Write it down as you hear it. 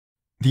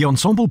The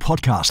Ensombl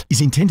podcast is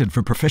intended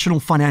for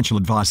professional financial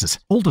advisors.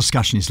 All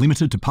discussion is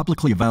limited to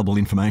publicly available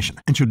information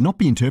and should not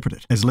be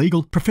interpreted as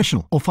legal,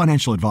 professional, or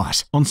financial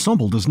advice.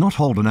 Ensombl does not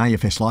hold an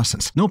AFS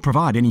license nor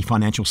provide any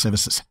financial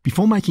services.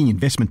 Before making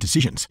investment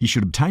decisions, you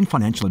should obtain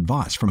financial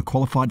advice from a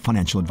qualified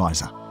financial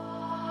advisor.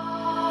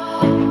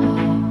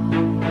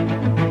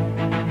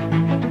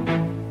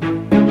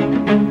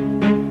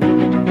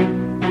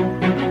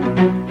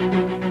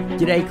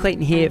 G'day,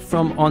 Clayton here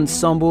from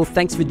Ensombl.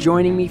 Thanks for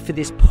joining me for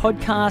this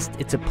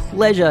podcast. It's a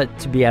pleasure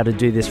to be able to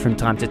do this from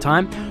time to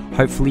time.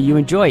 Hopefully you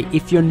enjoy.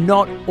 If you're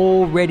not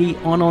already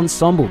on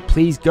Ensombl,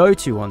 please go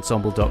to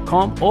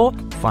ensombl.com or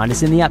find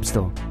us in the App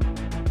Store.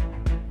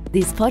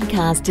 This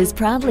podcast is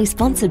proudly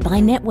sponsored by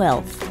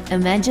NetWealth.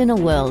 Imagine a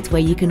world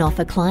where you can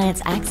offer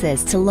clients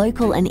access to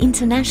local and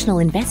international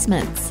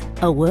investments.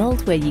 A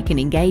world where you can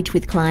engage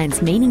with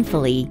clients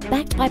meaningfully,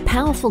 backed by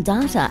powerful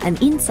data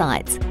and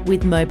insights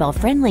with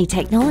mobile-friendly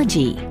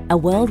technology. A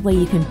world where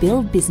you can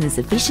build business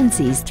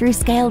efficiencies through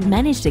scaled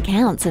managed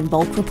accounts and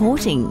bulk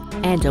reporting.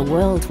 And a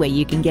world where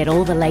you can get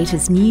all the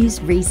latest news,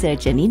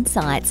 research and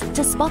insights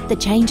to spot the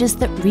changes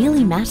that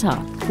really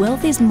matter.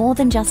 Wealth is more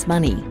than just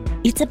money.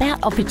 It's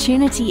about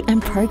opportunity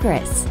and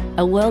progress.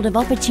 A world of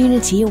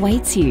opportunity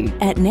awaits you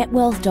at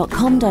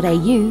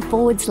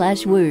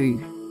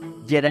netwealth.com.au/woo.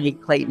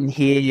 G'day, Clayton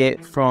here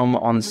from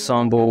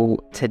Ensombl.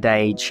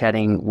 Today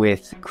chatting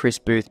with Chris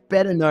Booth,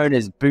 better known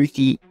as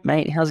Boothy.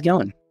 Mate, how's it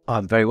going?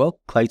 I'm very well.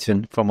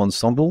 Clayton from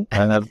Ensombl.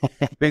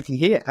 Boothy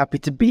here. Happy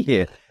to be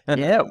here.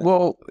 Yeah,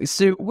 well,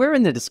 so we're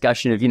in the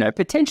discussion of,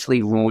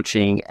 potentially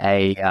launching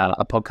a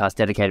podcast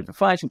dedicated for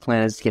financial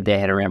planners to get their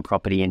head around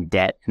property and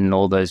debt and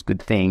all those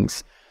good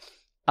things.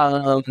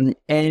 And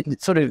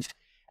sort of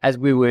as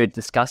we were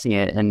discussing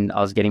it and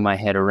I was getting my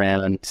head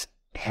around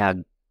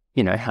how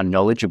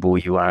knowledgeable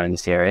you are in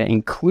this area,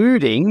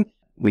 including,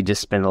 we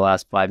just spent the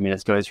last 5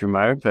 minutes going through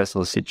my own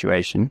personal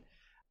situation.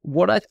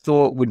 What I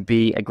thought would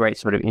be a great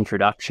sort of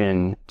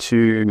introduction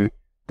to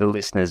the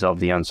listeners of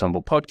the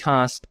Ensombl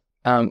podcast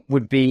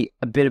would be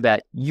a bit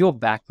about your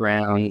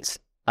background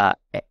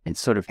and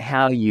sort of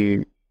how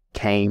you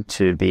came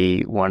to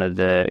be one of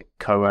the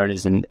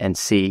co-owners and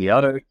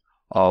CEO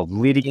of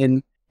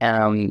Lydian,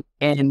 and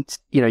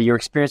your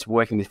experience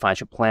working with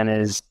financial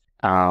planners.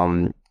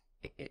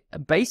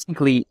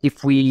 Basically,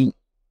 if we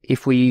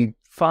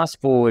fast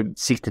forward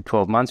 6 to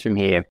 12 months from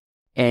here,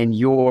 and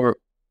you're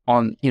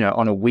on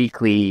a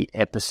weekly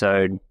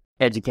episode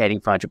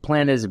educating financial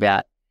planners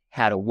about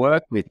how to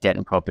work with debt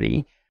and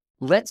property,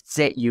 let's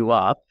set you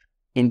up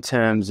in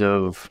terms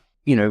of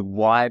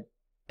why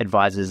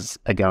advisors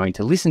are going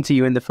to listen to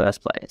you in the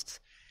first place.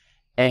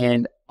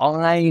 And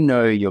I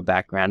know your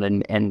background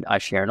and I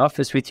share an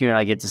office with you and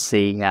I get to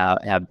see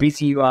how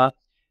busy you are.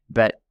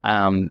 But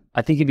I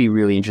think it'd be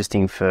really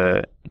interesting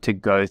to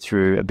go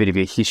through a bit of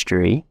your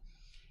history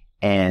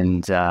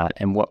and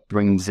what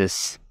brings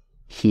us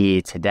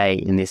here today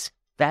in this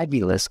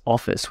fabulous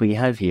office we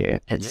have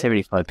here at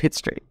 75 Pitt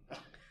Street.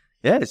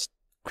 Yeah, it's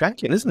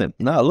cracking, isn't it?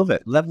 No, I love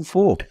it. Level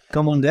 4.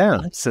 Come on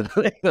down.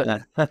 Absolutely.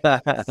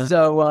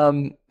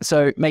 So,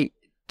 mate,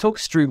 talk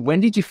us through, when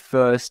did you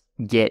first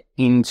get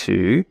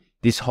into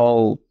this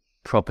whole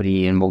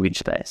property and mortgage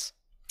space?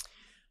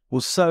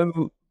 Well,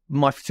 so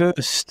my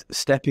first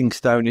stepping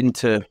stone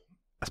into,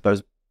 I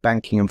suppose,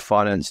 banking and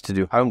finance to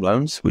do home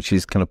loans, which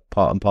is kind of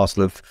part and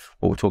parcel of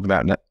what we're talking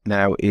about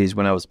now, is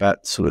when I was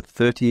about sort of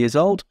 30 years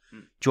old,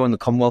 joined the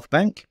Commonwealth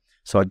Bank.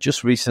 So I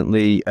just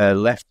recently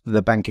left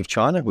the Bank of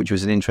China, which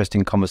was an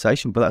interesting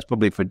conversation, but that's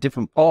probably for a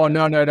different... Oh,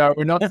 no,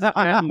 we're not... that.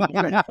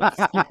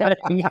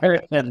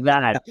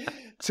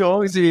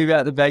 Talk to me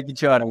about the Bank of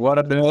China. What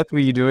on earth were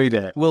you doing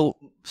there? Well,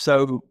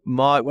 so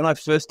when I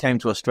first came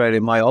to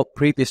Australia, my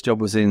previous job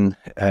was in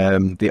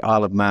the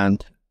Isle of Man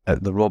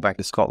at the Royal Bank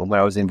of Scotland,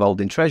 where I was involved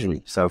in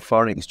treasury. So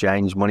foreign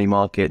exchange, money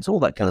markets, all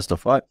that kind of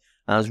stuff, right?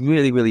 And I was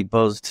really, really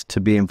buzzed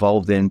to be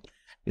involved in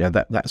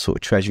that sort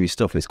of treasury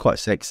stuff. It's quite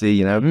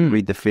sexy,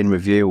 read the Fin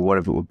Review or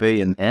whatever it would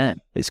be. And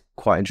it's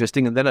quite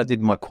interesting. And then I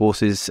did my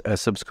courses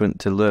subsequent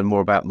to learn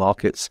more about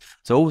markets.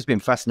 So I've always been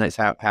fascinated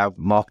how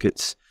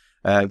markets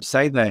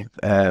say they're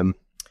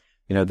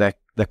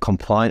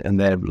compliant and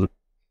they're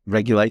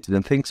regulated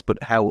and things,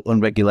 but how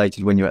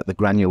unregulated when you're at the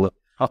granular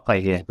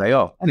here they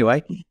are.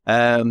 Anyway,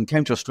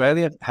 came to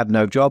Australia, had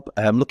no job.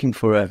 Looking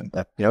for a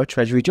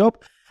treasury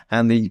job.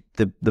 And the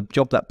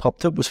job that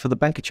popped up was for the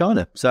Bank of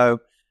China.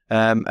 So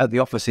at the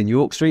office in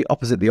York Street,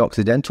 opposite the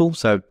Occidental,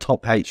 so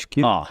top HQ,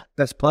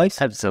 best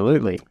place.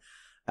 Absolutely.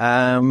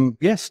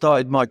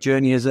 Started my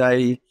journey as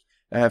a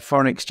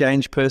foreign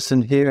exchange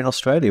person here in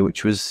Australia,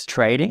 which was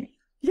trading.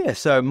 Yeah,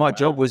 so my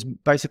job was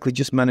basically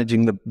just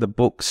managing the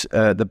books,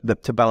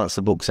 to balance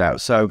the books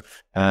out. So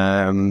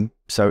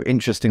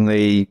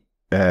interestingly,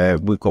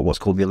 we've got what's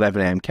called the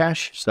 11 a.m.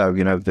 cash. So,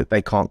 that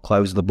they can't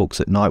close the books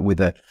at night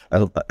with a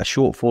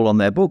shortfall on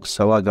their books.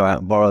 So I go out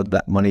and borrow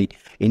that money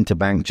into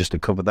bank just to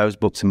cover those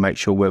books and make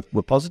sure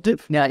we're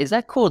positive. Now, is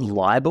that called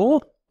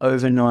LIBOR?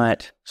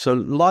 Overnight? So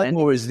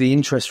LIBOR is the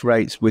interest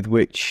rates with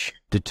which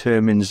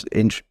determines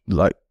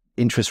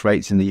interest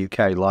rates in the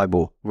UK,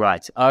 LIBOR.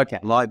 Right. Okay.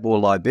 LIBOR,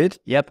 LIBID.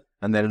 Yep.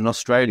 And then in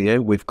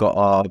Australia, we've got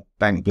our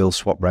bank bill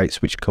swap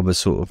rates, which covers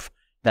sort of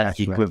That's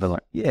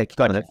equivalent. Yeah,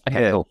 kind of.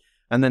 Okay, Yeah. cool.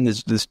 And then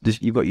there's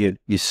you've got your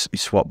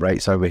swap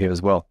rates over here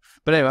as well.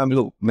 But anyway,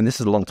 look, this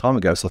is a long time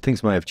ago, so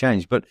things may have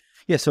changed. But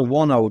yeah, so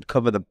one, I would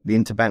cover the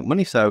interbank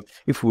money. So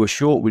if we were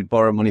short, we'd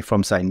borrow money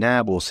from, say,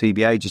 NAB or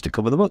CBA just to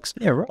cover the books.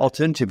 Yeah, right.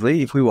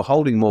 Alternatively, if we were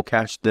holding more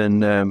cash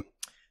than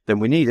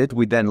we needed,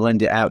 we'd then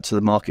lend it out to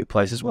the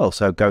marketplace as well.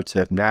 So go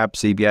to NAB,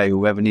 CBA,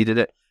 whoever needed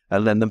it,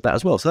 and lend them that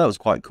as well. So that was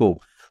quite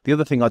cool. The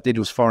other thing I did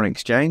was foreign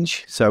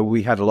exchange. So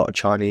we had a lot of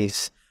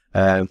Chinese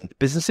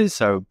businesses,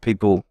 so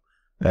people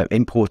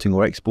importing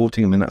or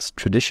exporting. I mean, that's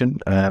tradition.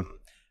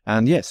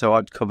 And yeah, so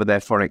I'd cover their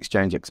foreign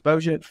exchange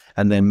exposure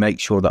and then make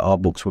sure that our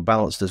books were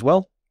balanced as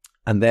well.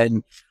 And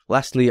then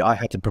lastly, I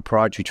had to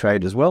proprietary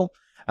trade as well.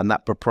 And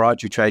that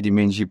proprietary trading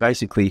means you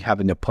basically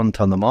having a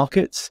punt on the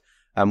markets.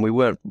 And we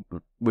weren't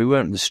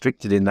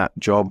restricted in that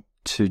job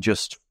to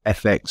just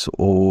FX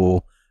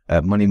or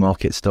money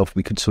market stuff.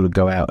 We could sort of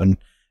go out and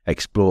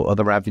explore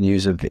other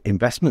avenues of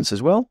investments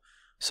as well.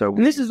 So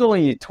And this is all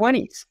in your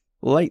 20s.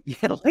 late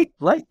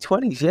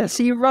 20s, yes.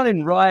 So you're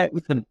running riot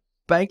with the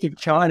Bank of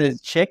China's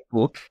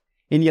checkbook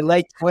in your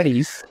late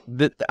 20s.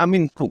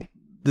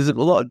 There's a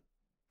lot of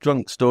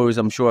drunk stories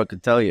I'm sure I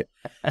could tell you.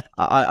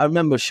 I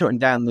remember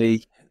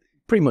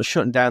pretty much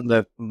shutting down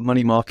the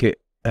money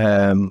market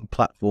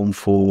platform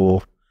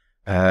for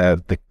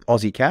the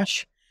Aussie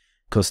cash,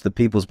 because the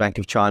People's Bank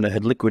of China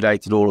had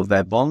liquidated all of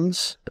their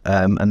bonds,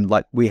 and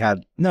like we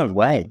had No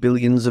way.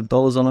 billions of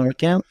dollars on our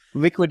account.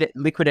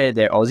 Liquidated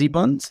their Aussie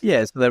bonds?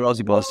 Yeah, so they're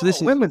Aussie bonds.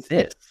 So When was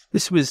this?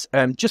 This was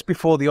just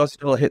before the Aussie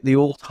dollar hit the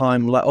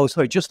all-time low. Oh,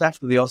 sorry, just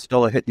after the Aussie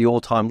dollar hit the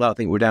all-time low. I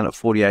think we're down at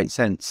 48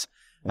 cents.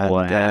 And,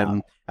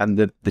 Wow. And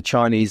the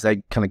Chinese,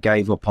 they kind of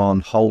gave up on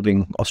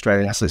holding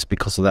Australian assets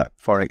because of that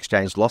foreign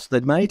exchange loss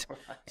they'd made.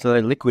 So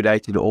they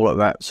liquidated it all at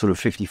about sort of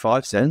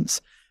 55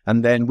 cents.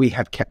 And then we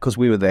had kept, because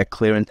we were their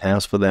clearing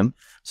house for them.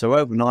 So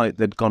overnight,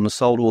 they'd gone and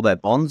sold all their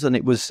bonds, and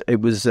it was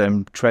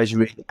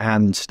Treasury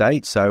and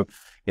state. So,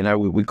 we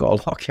got a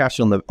lot of cash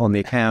on the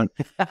account.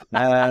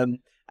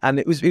 And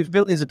it was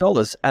billions of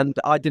dollars, and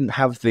I didn't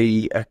have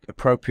the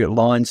appropriate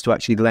lines to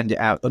actually lend it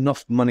out.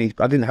 Enough money,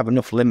 I didn't have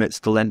enough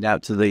limits to lend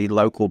out to the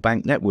local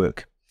bank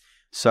network.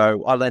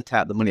 So I lent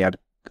out the money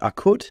I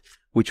could,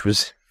 which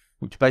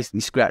basically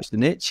scratched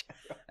an itch.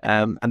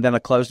 And then I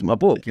closed my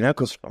book,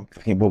 because I'm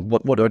thinking, well,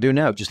 what do I do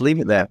now? Just leave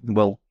it there.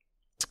 Well,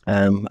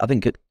 I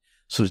think at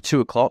sort of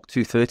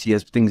 2:30,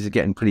 as things are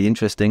getting pretty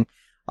interesting,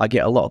 I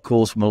get a lot of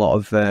calls from a lot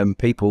of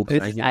people.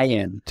 It's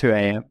AM, 2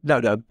 a.m.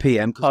 No,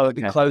 PM, because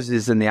it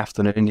closes in the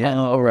afternoon, yeah.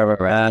 Oh,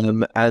 right.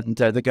 And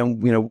they're going,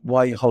 why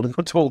are you holding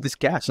on to all this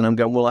cash? And I'm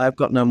going, well, I've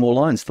got no more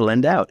lines to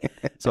lend out.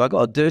 So I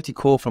got a dirty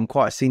call from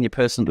quite a senior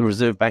person at the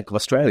Reserve Bank of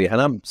Australia, and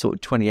I'm sort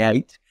of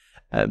 28,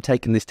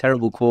 taking this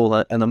terrible call,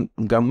 and I'm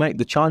going, mate,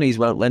 the Chinese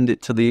won't lend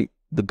it to the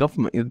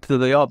government, to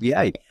the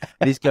RBA.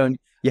 And he's going,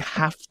 you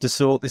have to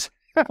sort this.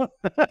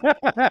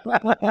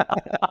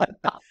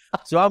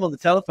 So I'm on the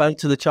telephone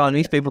to the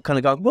Chinese people, kind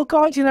of going, well,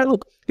 guys,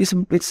 look, it's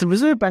the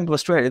Reserve Bank of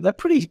Australia. They're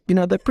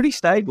pretty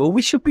stable.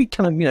 We should be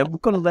kind of,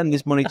 we've got to lend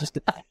this money just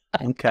to...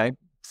 Okay.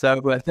 So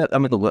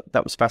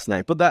that was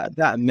fascinating. But that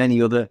and many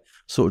other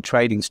sort of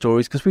trading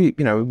stories, because we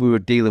were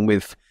dealing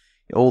with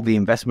all the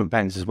investment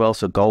banks as well.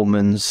 So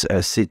Goldman's,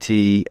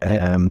 Citi,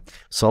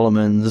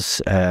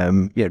 Solomon's,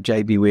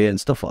 JB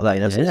and stuff like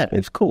that. So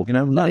it's cool.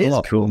 That is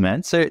cool,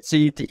 man. So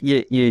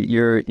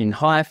you're in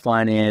high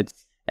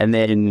finance, and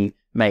then,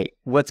 mate,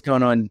 what's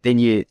going on? Then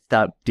you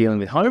start dealing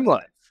with home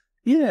loans.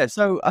 Yeah.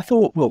 So I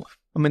thought, well,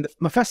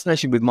 my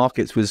fascination with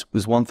markets was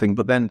one thing,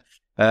 but then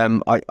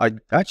I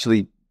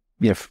actually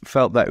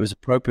felt that it was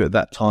appropriate at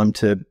that time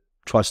to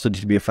try study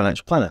to be a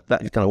financial planner.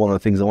 That is kind of one of the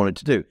things I wanted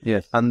to do.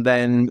 Yes. And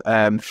then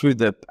through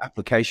the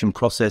application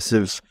process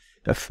of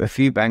a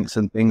few banks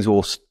and things,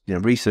 or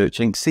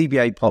researching,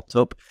 CBA popped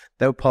up.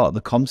 They were part of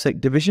the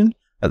ComSec division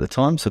at the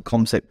time. So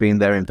ComSec being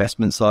their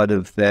investment side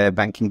of their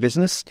banking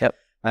business. Yep.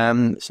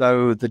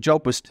 So the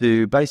job was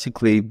to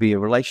basically be a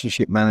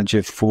relationship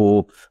manager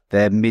for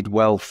their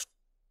mid-wealth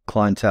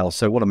clientele.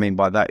 So what I mean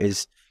by that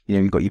is,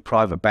 you've got your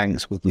private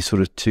banks with your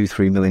sort of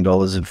 $2-3 million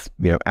of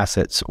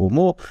assets or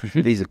more.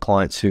 Mm-hmm. These are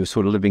clients who are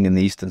sort of living in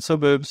the eastern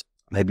suburbs,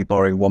 maybe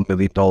borrowing $1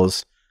 million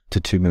to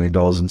 $2 million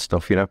and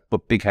stuff,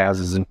 but big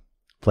houses and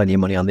plenty of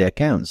money on their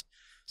accounts.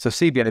 So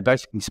CBA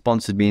basically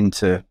sponsored me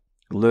into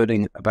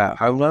learning about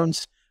home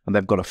loans, and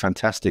they've got a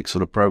fantastic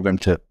sort of program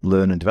to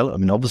learn and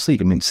develop. Obviously,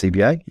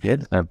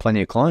 CBA,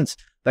 plenty of clients.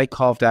 They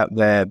carved out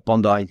their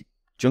Bondi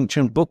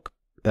Junction book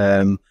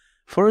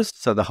for us,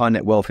 so the high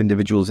net wealth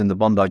individuals in the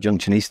Bondi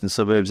Junction eastern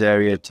suburbs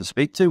area to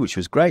speak to, which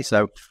was great.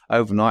 So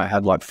overnight I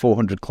had like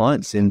 400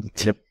 clients in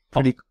a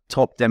pretty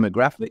top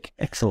demographic.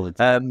 Excellent.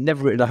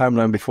 Never written a home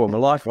loan before in my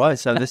life, right?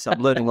 So this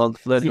I'm learning on.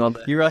 You're on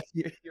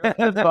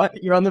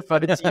the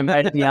phone to your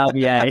mate at the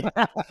RBA.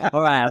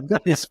 All right, I've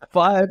got this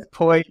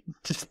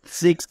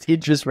 5.6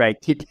 interest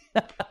rate.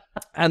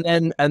 And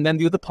then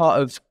the other part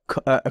of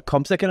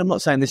ComSec, and I'm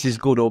not saying this is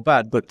good or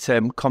bad, but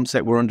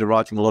ComSec were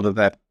underwriting a lot of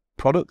their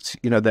product,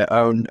 their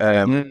own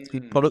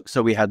product.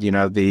 So we had,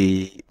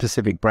 the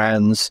Pacific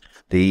brands,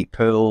 the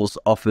Pearls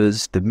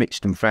offers, the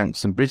Mixed and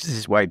Franks and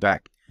Bridges way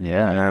back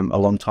a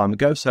long time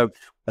ago. So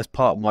as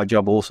part of my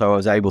job also, I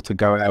was able to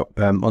go out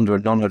under a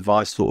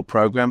non-advised sort of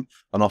program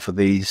and offer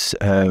these,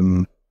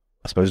 I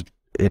suppose,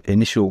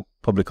 initial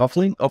public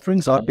offerings,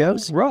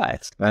 IPOs,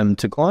 right,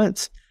 to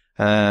clients.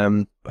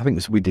 I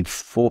think we did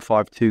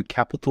 452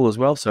 capital as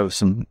well, so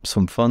some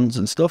funds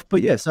and stuff.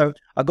 But yeah, so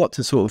I got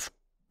to sort of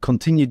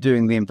continue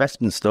doing the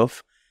investment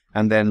stuff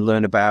and then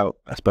learn about,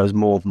 I suppose,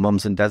 more of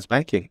mums and dads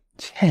banking.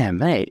 Yeah,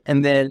 mate.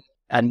 And then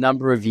a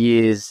number of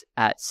years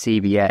at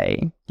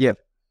CBA. Yeah.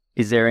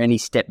 Is there any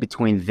step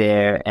between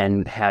there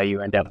and how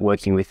you end up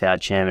working with our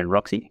chairman,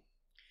 Roxy?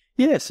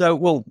 Yeah, so,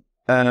 well,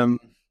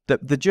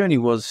 the journey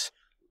was,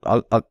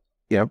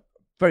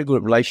 very good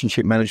at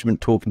relationship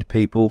management, talking to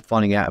people,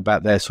 finding out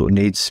about their sort of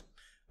needs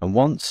and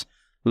wants,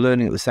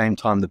 learning at the same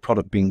time the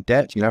product being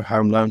debt,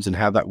 home loans and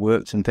how that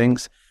works and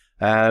things.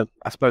 I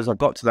suppose I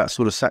got to that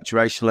sort of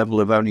saturation level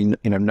of only,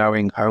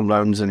 knowing home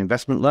loans and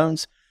investment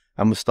loans,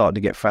 and was starting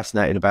to get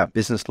fascinated about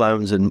business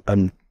loans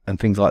and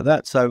things like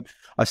that. So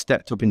I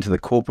stepped up into the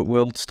corporate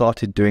world,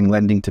 started doing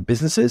lending to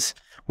businesses,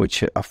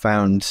 which I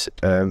found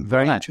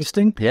very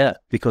interesting. Yeah,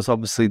 because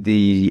obviously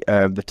the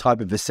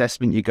type of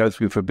assessment you go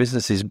through for a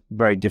business is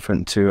very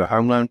different to a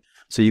home loan.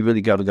 So you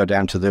really got to go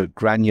down to the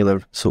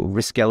granular sort of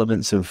risk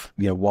elements of,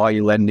 why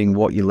you're lending,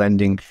 what you're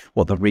lending,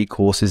 what the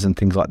recourse is and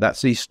things like that.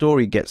 So your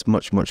story gets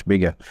much, much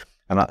bigger.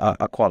 And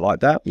I quite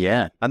like that.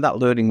 Yeah. And that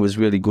learning was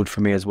really good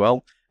for me as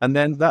well. And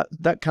then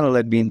that kind of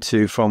led me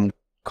into from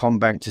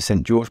Combank to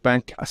St. George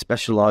Bank. I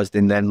specialised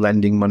in then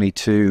lending money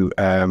to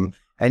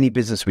any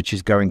business which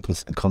is going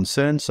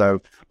concern.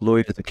 So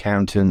lawyers,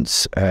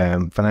 accountants,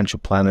 financial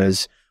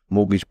planners,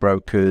 mortgage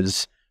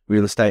brokers,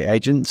 real estate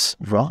agents,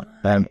 right,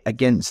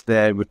 against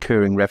their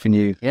recurring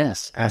revenue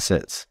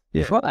assets.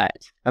 Yeah.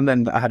 Right. And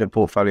then I had a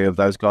portfolio of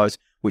those guys,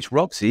 which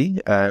Roxy,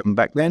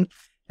 back then,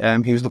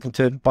 he was looking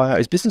to buy out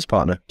his business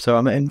partner. So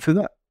I met him through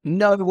that.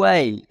 No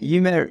way.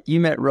 You met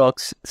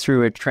Rox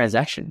through a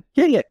transaction?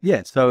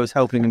 Yeah. So I was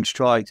helping him to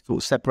try to sort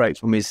of separate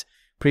from his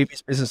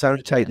previous business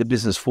owner, take the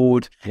business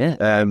forward, in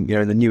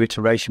the new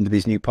iteration with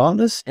his new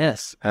partners.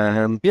 Yes.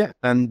 And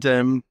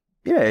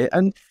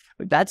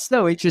that's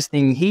so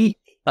interesting.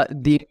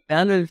 The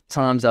amount of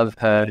times I've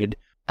heard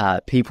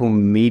people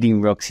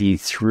meeting Roxy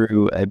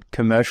through a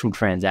commercial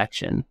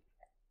transaction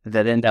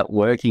that end up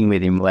working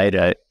with him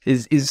later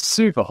is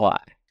super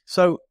high.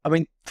 So, I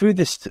mean, through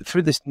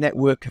this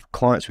network of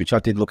clients, which I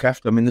did look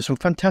after, I mean, there's some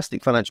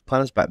fantastic financial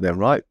planners back then,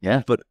 right?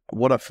 Yeah. But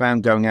what I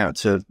found going out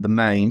to the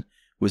main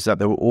was that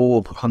they were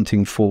all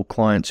hunting for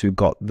clients who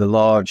got the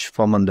large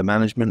fund under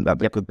management that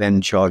they could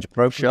then charge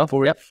appropriately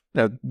for it.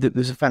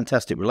 There's a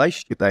fantastic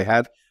relationship they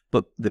had,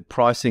 but the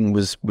pricing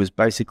was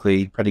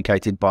basically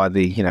predicated by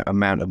the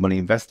amount of money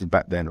invested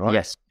back then, right?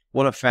 Yes.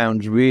 What I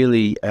found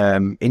really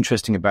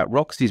interesting about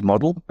Roxy's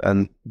model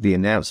and the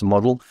announcer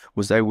model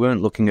was they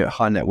weren't looking at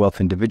high net wealth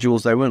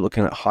individuals. They weren't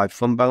looking at high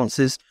fund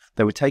balances.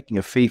 They were taking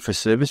a fee for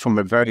service from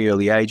a very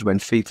early age when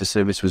fee for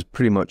service was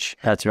pretty much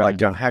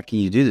going, how can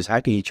you do this? How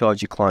can you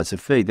charge your clients a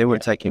fee? They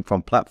weren't taking it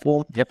from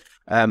platform. Yep.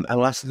 And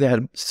lastly, they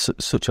had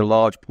such a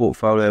large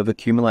portfolio of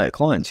accumulated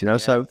clients,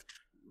 so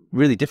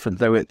really different.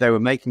 They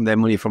were making their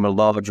money from a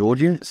large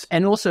audience.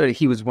 And also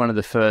he was one of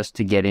the first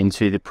to get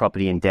into the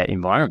property and debt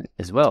environment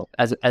as well,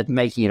 as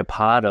making it a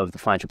part of the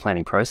financial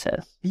planning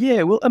process.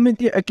 Yeah, well, I mean,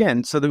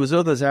 again, so there was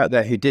others out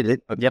there who did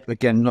it, but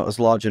again, not as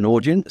large an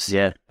audience.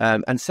 Yeah.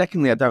 And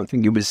secondly, I don't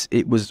think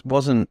it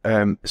wasn't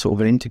sort of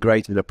an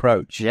integrated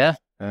approach. Yeah.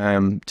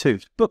 Too.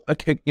 But I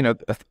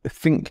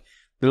think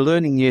the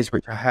learning years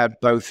which I had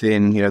both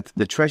in,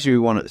 the Treasury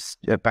one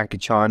at Bank of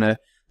China,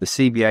 the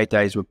CBA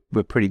days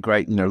were pretty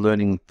great,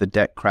 learning the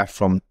debt craft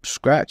from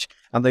scratch.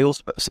 And they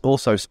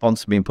also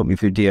sponsored me and put me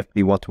through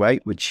DFP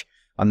 128, which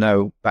I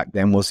know back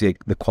then was the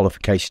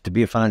qualification to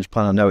be a financial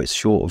planner. I know it's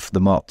short of the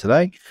mark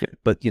today,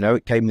 but,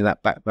 it gave me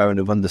that backbone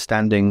of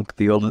understanding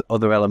the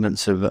other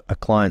elements of a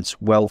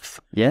client's wealth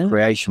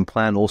creation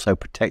plan, also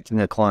protecting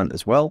a client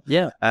as well.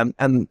 Yeah.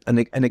 And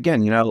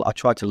again, I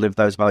try to live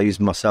those values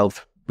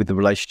myself with the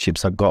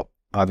relationships I've got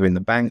either in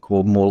the bank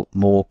or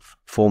more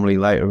formally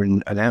later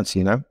in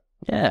announcing,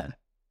 Yeah,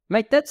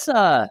 mate, that's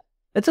a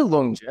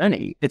long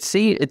journey. It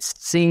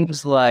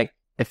seems like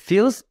it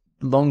feels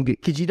longer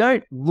because you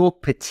don't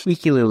look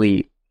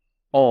particularly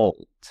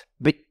old,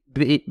 but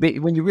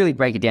when you really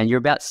break it down, you're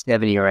about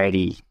 70 or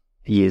 80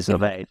 years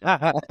of age.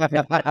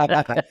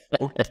 The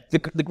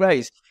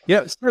greys.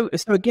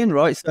 So again,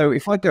 right. So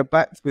if I go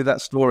back through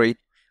that story,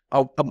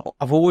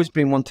 I've always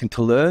been wanting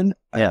to learn.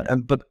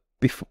 But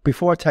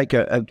before I take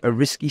a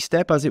risky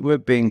step, as it were,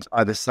 being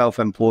either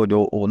self-employed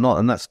or not,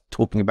 and that's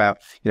talking about,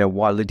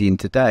 why Lydian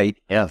today,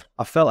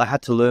 I felt I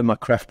had to learn my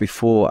craft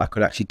before I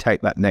could actually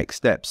take that next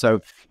step.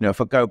 So,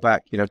 if I go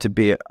back,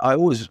 I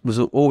was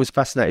always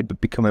fascinated with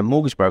becoming a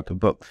mortgage broker,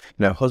 but,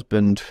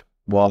 husband,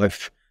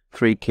 wife,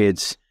 3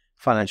 kids,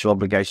 financial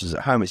obligations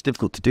at home, it's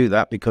difficult to do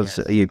that because,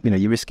 you're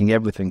risking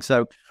everything.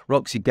 So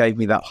Roxy gave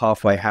me that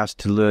halfway house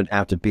to learn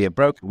how to be a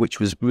broker, which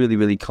was really,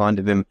 really kind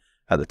of him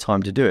at the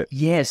time to do it.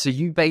 Yeah, so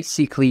you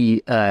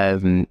basically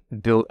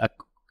built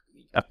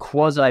a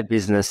quasi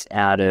business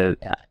out of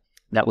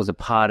that was a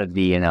part of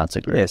the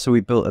Announcer Group. Yeah, so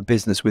we built a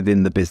business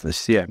within the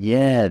business. Yeah,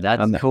 yeah,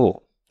 that's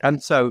cool.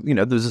 And so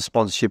there was a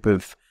sponsorship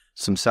of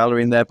some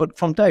salary in there, but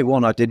from day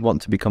one, I did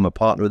want to become a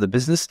partner of the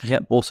business.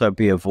 Yep. Also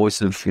be a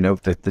voice of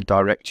the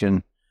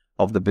direction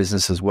of the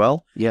business as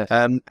well. Yeah.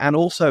 And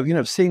also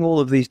seeing all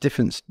of these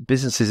different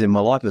businesses in my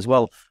life as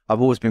well.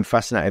 I've always been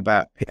fascinated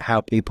about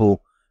how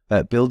people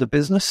build a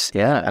business.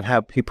 Yeah. And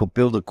how people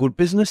build a good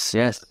business.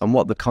 Yes. And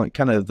what the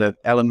kind of the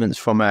elements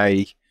from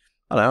a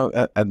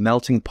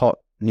melting pot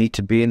need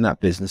to be in that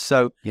business.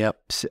 So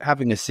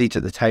having a seat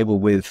at the table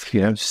with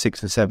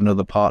 6 or 7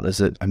 other partners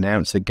at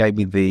Announcer gave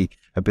me the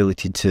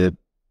ability to,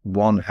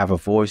 1, have a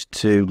voice,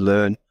 2,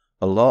 learn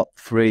a lot,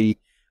 3,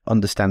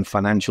 understand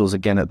financials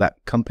again at that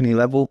company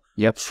level.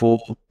 4,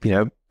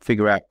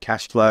 figure out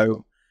cash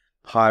flow,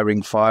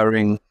 hiring,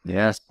 firing,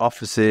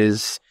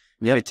 offices,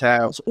 fit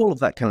outs, all of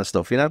that kind of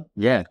stuff.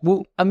 Yeah.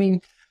 Well, I mean,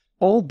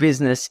 all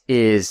business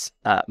is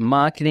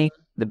marketing.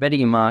 The better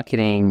your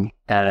marketing,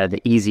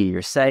 the easier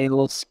your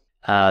sales.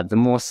 The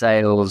more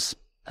sales,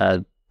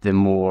 the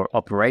more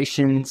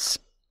operations,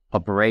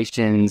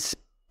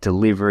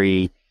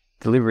 delivery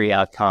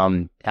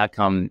outcome,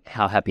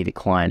 how happy the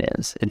client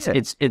is.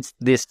 It's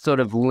this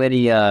sort of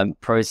linear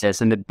process,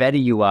 and the better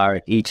you are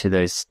at each of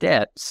those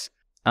steps,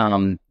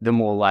 the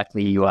more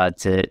likely you are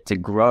to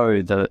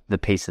grow the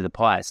piece of the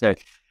pie. So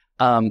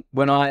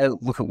when I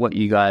look at what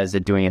you guys are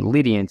doing at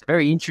Lydian, it's a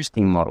very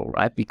interesting model,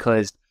 right?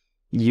 Because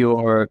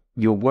you're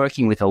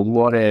working with a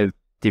lot of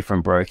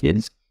different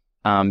brokers.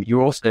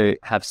 You also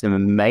have some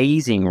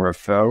amazing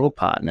referral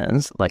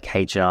partners like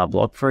H&R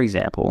Block, for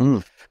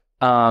example.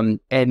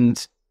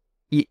 And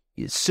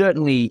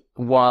certainly,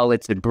 while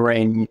it's a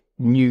brand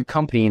new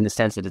company in the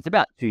sense that it's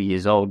about 2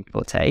 years old, give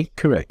or take.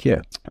 Correct,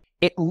 yeah.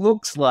 It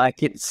looks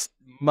like it's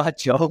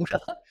much older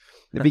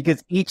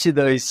because each of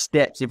those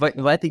steps, if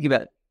I think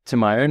about to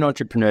my own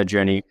entrepreneur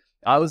journey,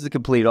 I was the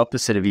complete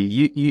opposite of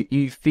you.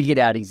 You figured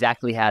out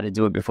exactly how to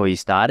do it before you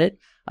started.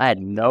 I had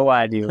no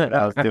idea what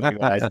I was doing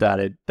when I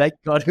started. Thank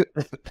God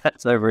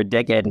that's over a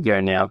decade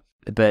ago now.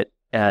 But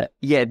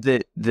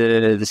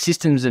the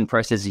systems and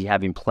processes you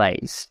have in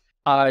place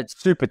are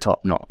super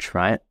top notch,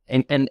 right?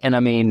 And I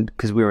mean,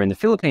 because we were in the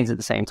Philippines at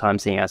the same time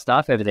seeing our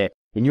staff over there,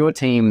 and your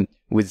team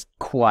was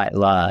quite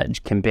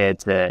large compared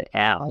to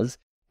ours.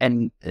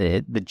 And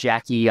the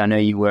Jackie, I know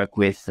you work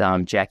with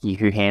Jackie,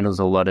 who handles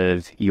a lot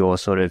of your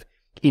sort of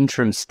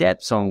interim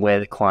steps on where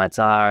the clients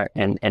are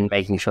and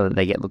making sure that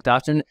they get looked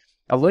after. And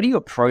a lot of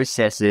your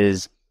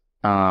processes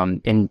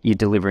and your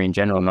delivery in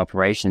general and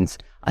operations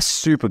are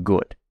super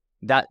good.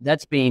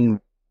 That's been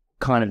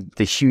kind of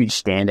the huge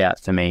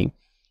standout for me.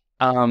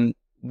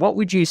 What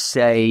would you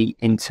say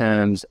in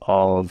terms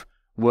of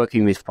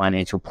working with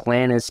financial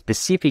planners,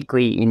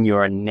 specifically in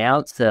your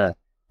Announcer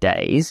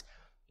days?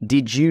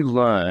 Did you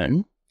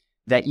learn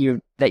that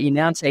you're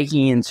now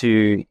taking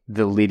into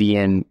the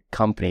Lydian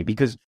company?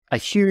 Because a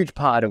huge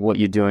part of what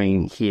you're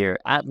doing here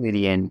at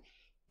Lydian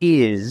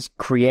is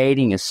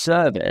creating a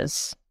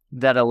service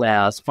that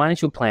allows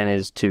financial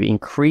planners to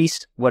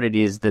increase what it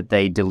is that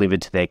they deliver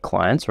to their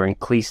clients, or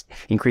increase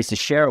the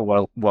share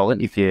of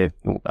wallet, if you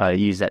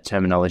use that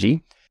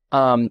terminology.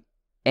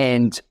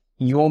 And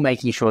you're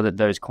making sure that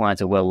those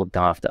clients are well looked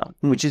after,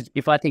 which is,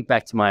 if I think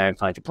back to my own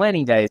financial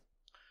planning days,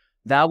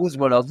 that was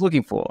what I was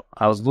looking for.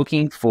 I was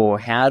looking for,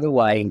 how do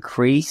I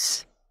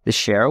increase the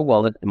share of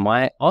wallet that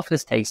my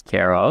office takes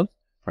care of,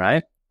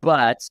 right?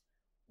 But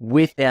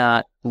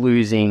without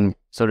losing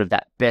sort of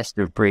that best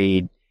of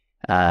breed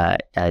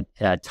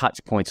touch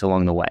points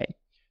along the way.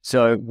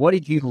 So what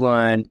did you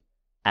learn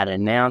at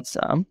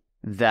Announcer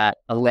that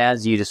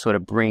allows you to sort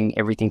of bring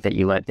everything that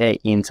you learned there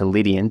into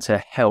Lydian to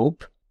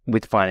help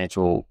with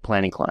financial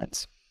planning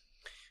clients?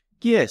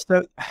 Yes.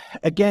 So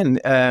again,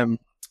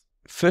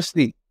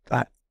 firstly,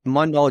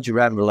 my knowledge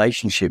around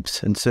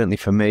relationships, and certainly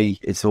for me,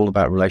 it's all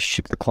about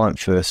relationship with the client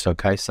first.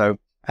 Okay. So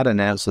at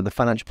Announcer, the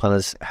financial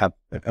planners have,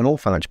 and all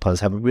financial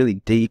planners have, a really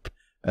deep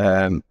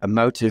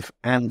emotive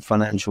and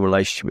financial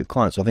relationship with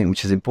clients, I think,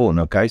 which is important.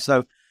 Okay.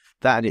 So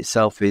that in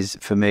itself is,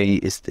 for me,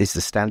 is the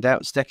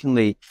standout.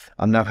 Secondly,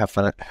 I know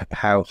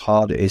how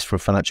hard it is for a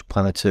financial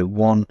planner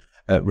to,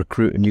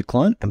 recruit a new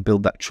client and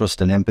build that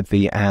trust and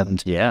empathy,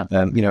 and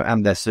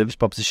and their service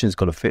proposition has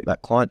got to fit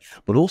that client,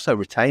 but also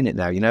retain it.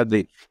 Now,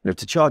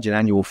 to charge an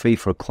annual fee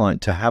for a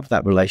client to have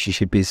that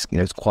relationship is,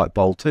 it's quite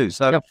bold too.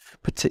 So,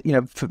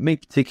 for me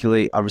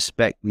particularly, I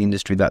respect the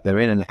industry that they're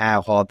in and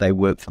how hard they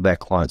work for their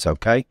clients.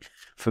 Okay,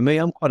 for me,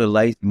 I'm quite a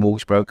lazy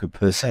mortgage broker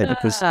per se,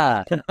 because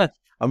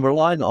I'm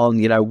relying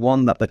on,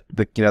 one, that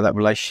that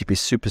relationship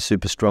is super,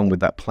 super strong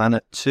with that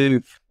planner.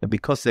 Two,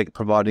 because they're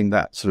providing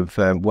that sort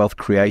of wealth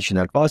creation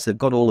advice, they've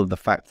got all of the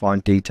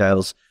fact-find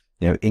details,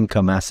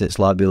 income, assets,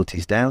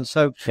 liabilities down.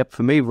 So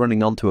for me,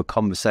 running onto a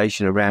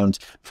conversation around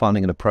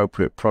finding an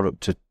appropriate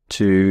product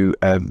to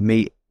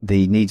meet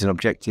the needs and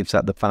objectives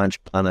that the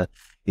financial planner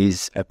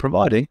is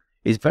providing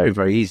is very,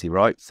 very easy,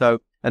 right? So,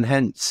 and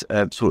hence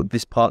sort of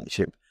this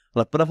partnership.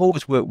 But I've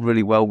always worked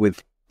really well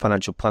with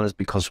financial planners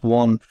because,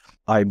 one,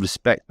 I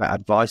respect that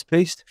advice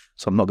piece.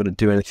 So I'm not going to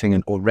do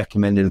anything or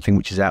recommend anything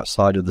which is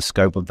outside of the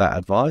scope of that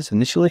advice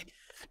initially.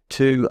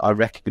 Two, I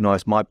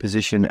recognize my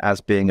position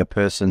as being a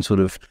person sort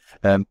of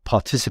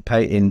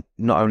participating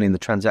not only in the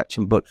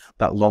transaction, but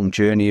that long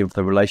journey of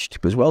the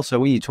relationship as well. So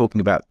when you're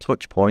talking about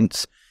touch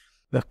points,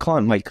 the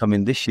client may come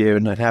in this year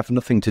and they'd have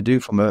nothing to do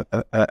from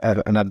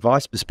an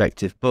advice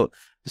perspective, but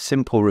a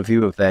simple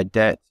review of their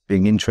debt,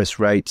 being interest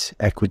rates,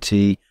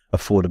 equity,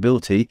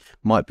 affordability,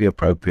 might be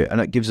appropriate, and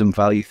it gives them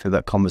value through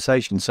that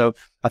conversation. So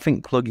I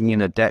think plugging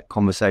in a debt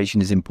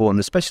conversation is important,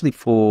 especially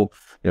for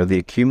the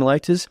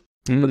accumulators,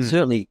 but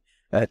certainly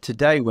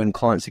today when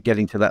clients are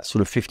getting to that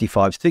sort of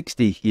 55,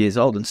 60 years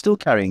old and still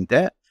carrying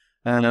debt,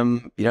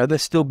 they'll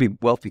still be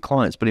wealthy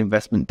clients, but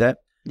investment debt,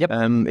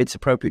 it's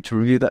appropriate to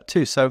review that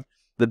too. So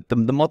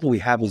the model we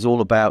have is all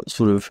about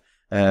sort of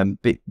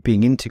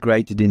being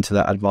integrated into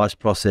that advice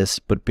process,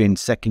 but being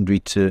secondary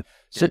to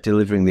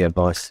delivering the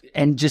advice.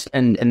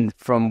 And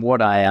from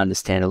what I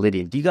understand,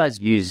 Lydian, do you guys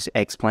use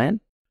Xplan?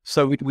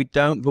 So we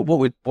don't, but what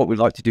we'd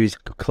like to do is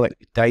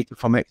collect data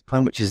from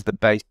Xplan, which is the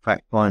base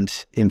fact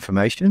find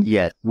information.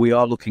 Yeah. We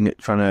are looking at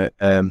trying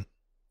to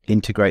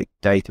integrate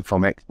data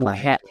from Xplan.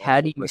 Well,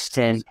 how do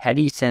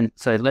you send,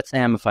 so let's say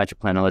I'm a financial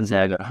planner, let's say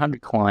I've got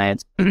 100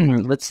 clients,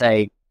 let's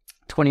say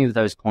 20 of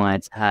those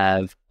clients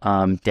have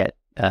debt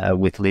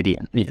with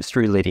Lydian,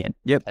 through Lydian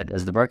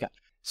as the broker.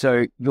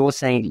 So you're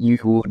saying you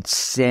would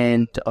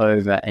send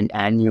over an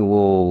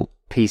annual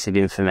piece of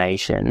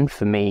information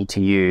for me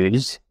to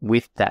use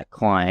with that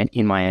client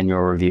in my annual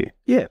review.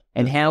 Yeah.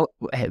 And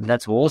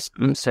that's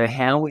awesome. So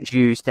how would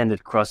you send it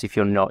across if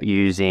you're not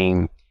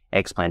using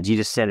Xplan? Do you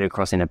just send it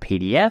across in a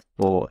PDF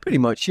or? Pretty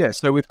much, yeah.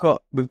 So we've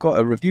got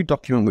a review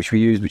document which we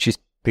use, which is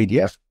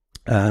PDF.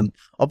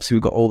 Obviously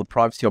we've got all the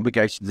privacy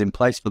obligations in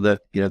place for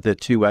the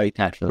two-way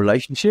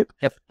relationship.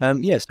 Yep.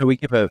 So we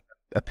give a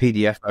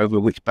PDF over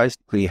which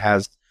basically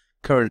has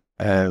current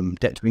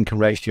debt to income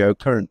ratio,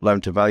 current loan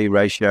to value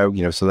ratio,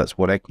 so that's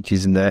what equity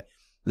is in there,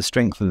 the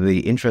strength of the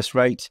interest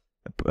rate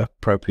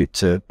appropriate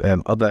to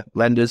other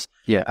lenders,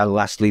 and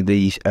lastly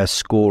the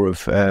score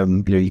of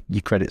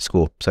your credit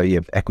score, so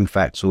your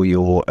Equifax or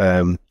your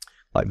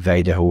like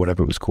Veda or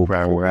whatever it was called.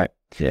 Right.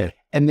 Yeah.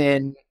 And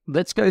then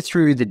let's go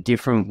through the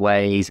different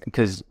ways,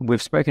 because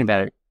we've spoken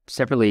about it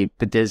separately,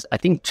 but there's, I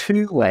think,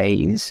 two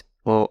ways,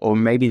 or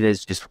maybe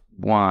there's just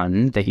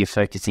one that you're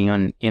focusing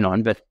on,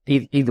 but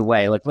either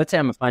way, like let's say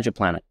I'm a financial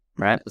planner,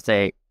 right? Let's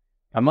say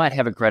I might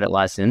have a credit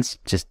license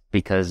just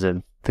because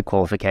of the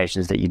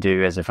qualifications that you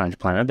do as a financial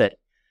planner, but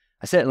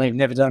I certainly have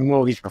never done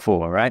mortgage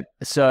before, right?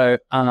 So,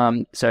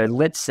 so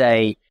let's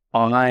say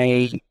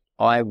I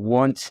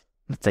want,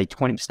 let's say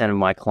 20% of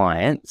my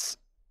clients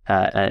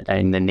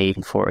and the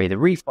need for either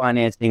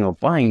refinancing or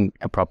buying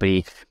a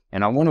property,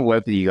 and I want to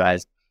work with you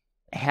guys.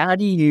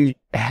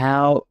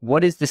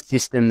 What is the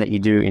system that you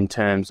do in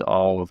terms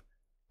of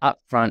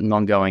upfront and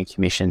ongoing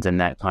commissions and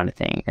that kind of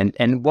thing?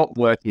 And what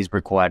work is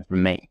required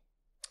from me?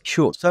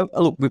 Sure. So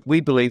look,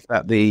 we believe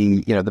that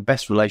the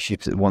best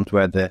relationships are the ones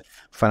where the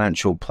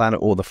financial planner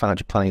or the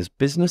financial planning's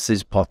business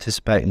is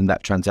participating in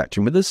that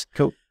transaction with us.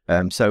 Cool.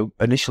 So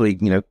initially,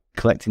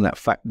 collecting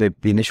that the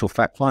initial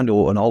fact find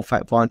or an old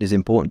fact find is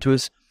important to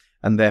us.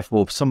 And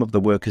therefore, some of the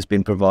work has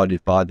been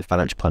provided by the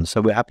financial planner.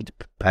 So we're happy to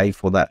pay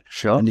for that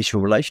initial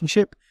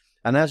relationship.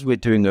 And as we're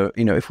doing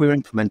if we're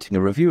implementing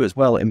a review as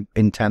well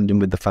in tandem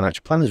with the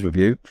financial planner's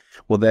review,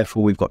 well,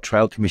 therefore we've got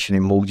trail commission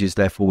in mortgages.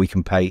 Therefore, we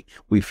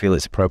feel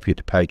it's appropriate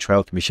to pay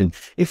trail commission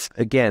if,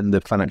 again,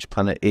 the financial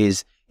planner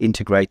is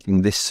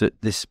integrating this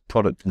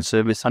product and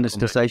service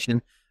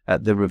conversation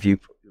at the review.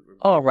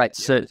 Oh, right.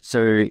 So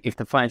if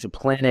the financial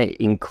planner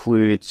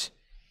includes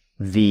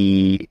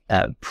the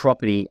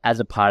property as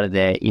a part of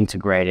their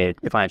integrated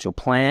financial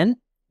plan,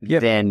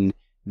 then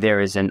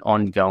there is an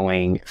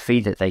ongoing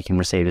fee that they can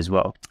receive as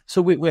well.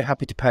 So we're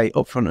happy to pay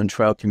upfront and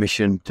trail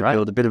commission to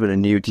build a bit of an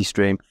annuity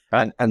stream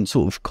and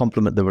sort of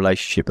complement the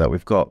relationship that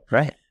we've got.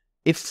 Right.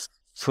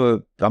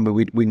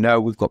 We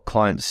know we've got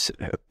clients,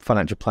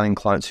 financial planning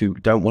clients, who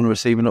don't want to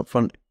receive an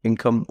upfront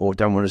income or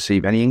don't want to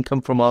receive any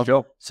income from our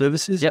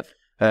services. Yep.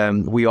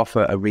 We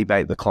offer a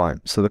rebate to the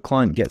client. So the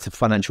client gets a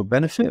financial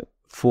benefit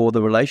for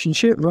the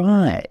relationship.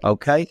 Right.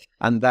 Okay.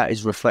 And that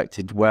is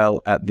reflected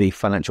well at the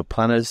financial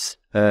planners.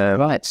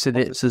 Right. So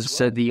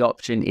the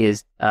option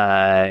is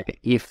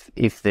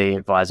if the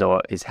advisor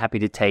is happy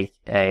to take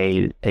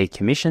a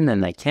commission, then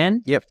they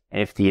can. Yep.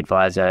 And if the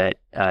advisor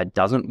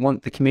doesn't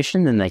want the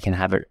commission, then they can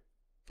have it.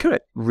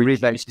 Correct.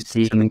 Rebated to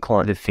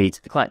the fee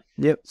to the client.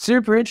 Yep.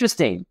 Super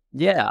interesting.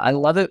 Yeah, I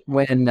love it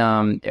when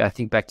I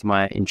think back to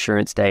my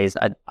insurance days.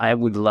 I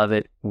would love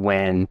it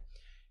when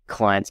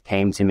clients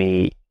came to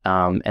me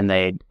and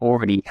they'd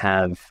already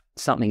have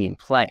something in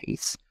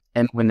place.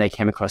 And when they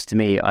came across to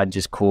me, I'd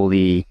just call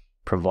the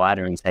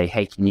provider and say,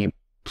 hey, can you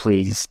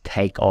please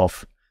take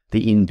off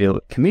the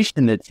inbuilt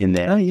commission that's in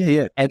there? Oh,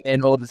 yeah.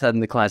 And all of a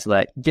sudden the clients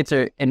gets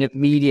an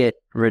immediate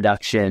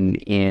reduction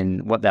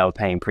in what they were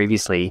paying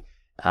previously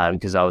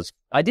because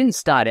I didn't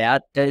start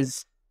out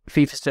as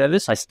fee for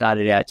service. I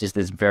started out just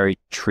as very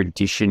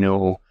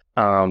traditional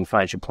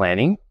financial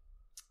planning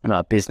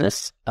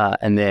business,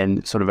 and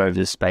then sort of over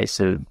the space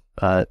of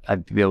I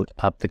built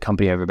up the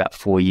company over about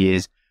 4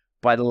 years.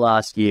 By the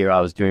last year, I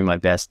was doing my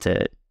best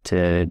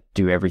to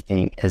do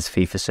everything as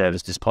fee for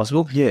service as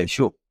possible. Yeah,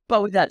 sure.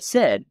 But with that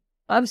said,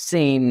 I've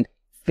seen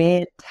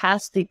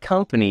fantastic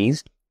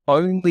companies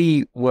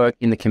only work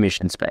in the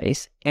commission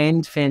space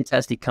and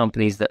fantastic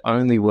companies that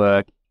only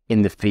work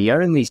in the fee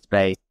only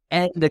space,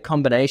 and the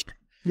combination.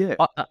 Yeah.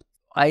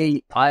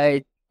 I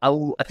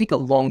think a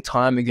long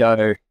time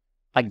ago,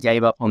 I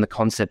gave up on the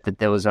concept that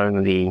there was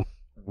only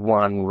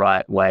one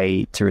right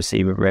way to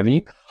receive a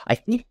revenue. I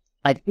think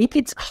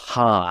it's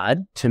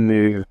hard to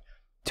move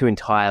to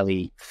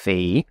entirely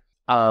fee,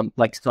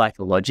 like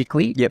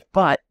psychologically. Yep.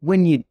 But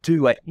when you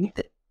do, I think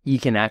that you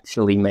can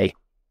actually make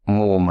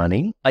more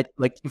money.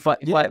 If I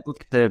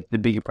look at the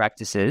bigger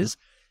practices,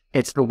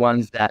 it's the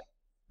ones that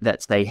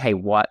say, hey,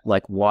 why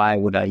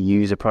would I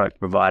use a product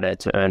provider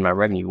to earn my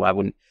revenue? Why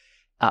wouldn't?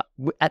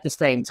 At the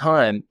same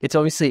time, it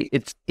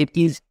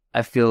is,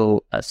 I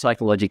feel,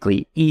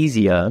 psychologically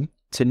easier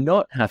to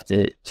not have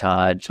to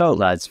charge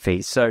large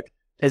fees. So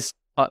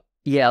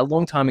a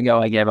long time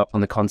ago, I gave up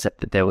on the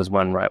concept that there was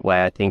one right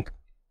way. I think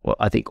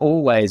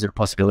all ways are a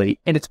possibility,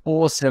 and it's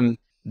awesome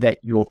that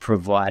you're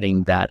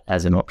providing that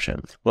as an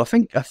option. Well,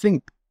 I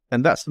think,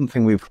 and that's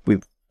something we've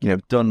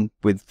done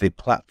with the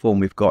platform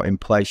we've got in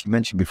place. You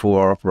mentioned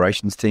before our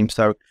operations team,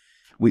 so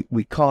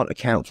we can't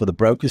account for the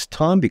broker's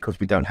time because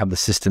we don't have the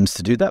systems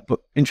to do that. But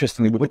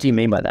interestingly, What do you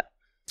mean by that?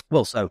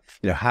 well, so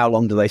how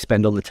long do they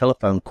spend on the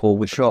telephone call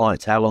with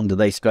clients? How long do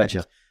they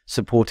spend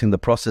supporting the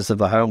process of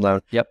the home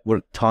loan? Yep.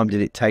 What time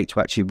did it take to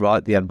actually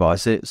write the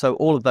advice? So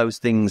all of those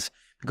things,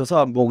 because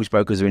our mortgage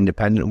brokers are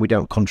independent and we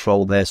don't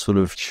control their sort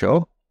of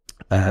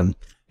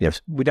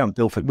we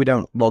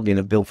don't log in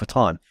and bill for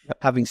time. Yep.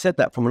 Having said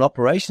that, from an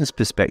operations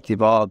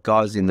perspective, our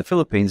guys in the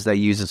Philippines, they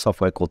use a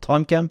software called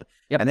TimeCamp,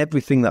 and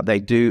everything that they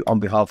do on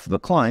behalf of the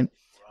client,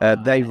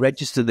 they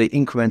register the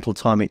incremental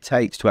time it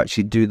takes to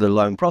actually do the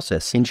loan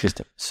process.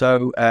 Interesting.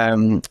 So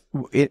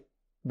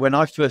when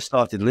I first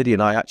started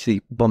Lydian, I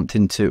actually I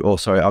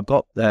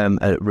got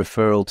a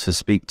referral to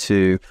speak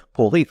to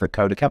Paul Heath at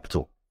Coda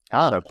Capital.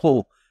 So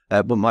Paul,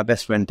 but my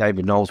best friend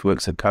David Knowles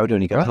works at Coda,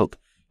 and he goes, look,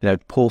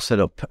 Paul set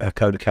up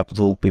Coda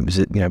Capital. It was,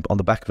 on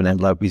the back of an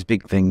envelope. His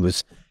big thing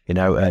was,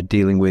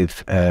 dealing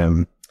with,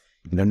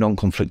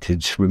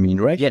 non-conflicted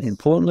remuneration,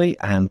 importantly,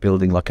 and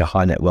building like a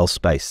high net wealth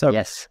space. So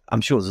yes, I'm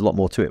sure there's a lot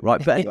more to it,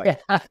 right? But anyway,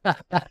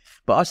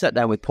 but I sat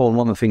down with Paul, and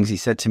one of the things he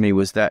said to me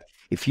was that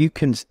if you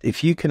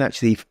can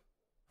actually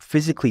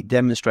physically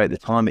demonstrate the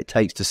time it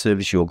takes to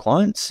service your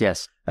clients,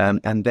 yes,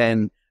 and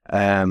then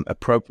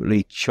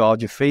appropriately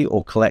charge a fee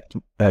or collect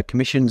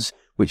commissions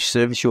which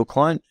service your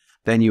client,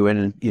 then you're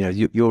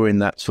in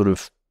that sort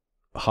of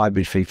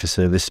hybrid fee for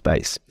service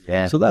space.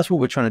 Yeah. So that's what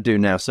we're trying to do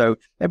now. So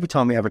every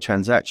time we have a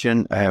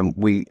transaction,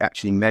 we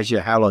actually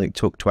measure how long it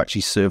took to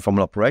actually serve from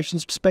an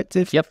operations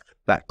perspective. Yep.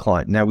 That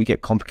client. Now we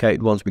get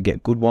complicated ones, we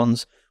get good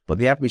ones, but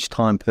the average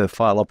time per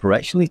file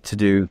operationally to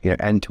do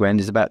end to end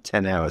is about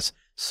 10 hours.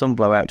 Some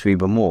blow out to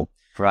even more.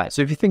 Right.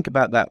 So if you think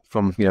about that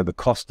from the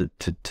cost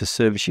to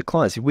service your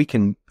clients, if we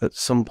can at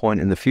some point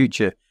in the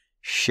future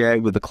share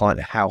with the client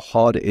how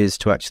hard it is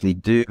to actually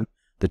do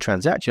the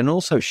transaction,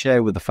 also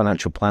share with the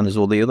financial planners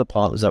or the other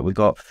partners that we've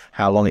got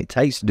how long it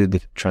takes to do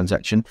the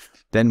transaction,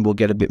 then we'll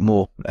get a bit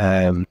more,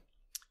 I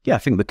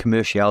think the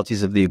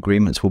commercialities of the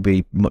agreements will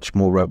be much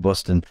more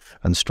robust and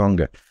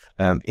stronger.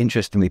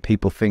 Interestingly,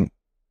 people think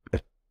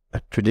a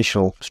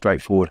traditional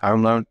straightforward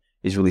home loan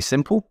is really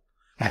simple.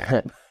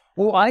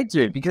 Well, I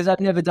do, because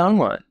I've never done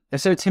one.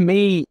 So to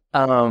me,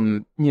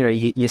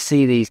 you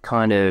see these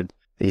kind of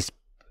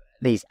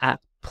these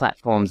app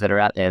platforms that are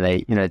out there.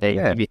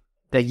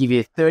 They give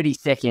you 30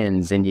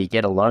 seconds and you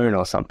get a loan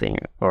or something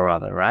or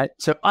other, right?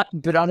 So,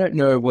 but I don't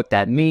know what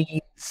that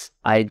means.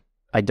 I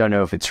don't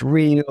know if it's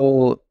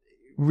real.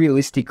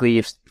 Realistically,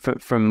 if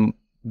from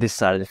this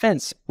side of the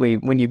fence,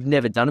 when you've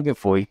never done it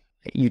before,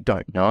 you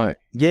don't know.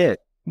 Yeah.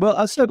 Well,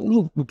 I said,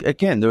 look,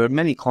 again, there are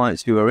many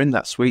clients who are in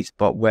that sweet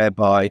spot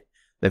whereby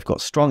they've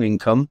got strong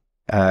income,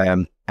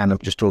 and I'm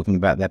just talking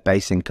about their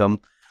base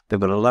income. They've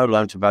got a low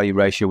loan to value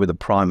ratio with a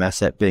prime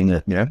asset being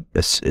a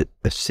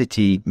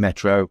city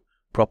metro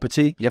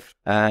property. Yep.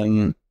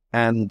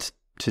 And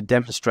to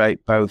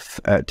demonstrate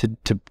both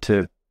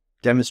to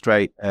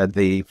demonstrate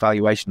the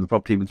valuation of the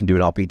property, we can do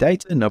an RP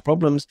data, no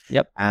problems.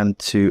 Yep. And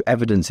to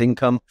evidence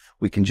income,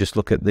 we can just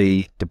look at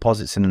the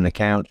deposits in an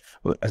account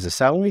as a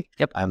salary.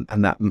 Yep.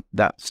 And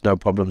that's no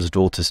problems at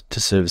all to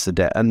service the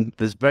debt. And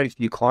there's very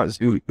few clients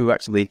who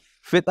actually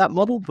fit that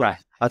model. Right.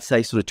 I'd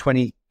say sort of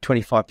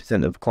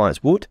 25% of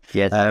clients would.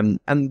 Yes.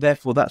 And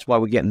therefore that's why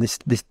we're getting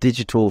this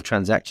digital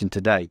transaction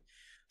today.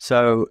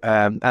 So,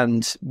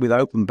 and with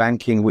open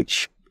banking,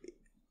 which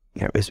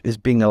is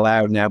being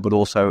allowed now, but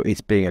also it's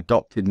being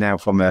adopted now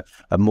from a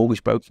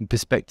mortgage broking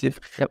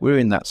perspective. Yep. We're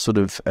in that sort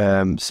of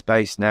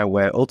space now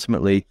where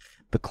ultimately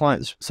the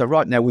clients. So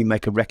right now we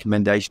make a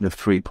recommendation of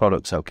 3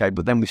 products, okay,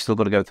 but then we've still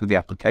got to go through the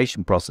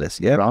application process,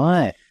 yeah.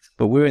 Right.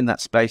 But we're in that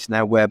space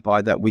now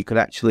whereby that we could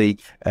actually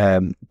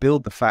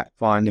build the fact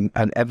find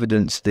and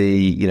evidence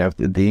the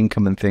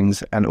income and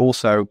things, and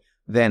also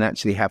then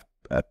actually have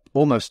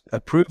almost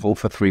approval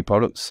for 3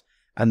 products,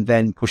 and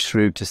then push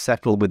through to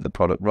settle with the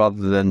product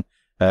rather than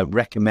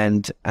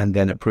recommend and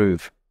then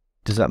approve.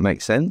 Does that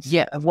make sense?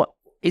 Yeah. What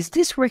is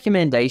this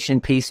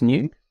recommendation piece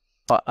new?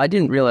 I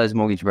didn't realize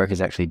mortgage brokers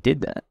actually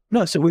did that.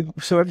 No. So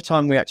every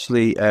time we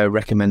actually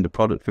recommend a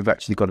product, we've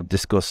actually got to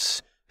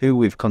discuss who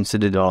we've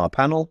considered on our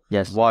panel,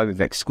 yes, why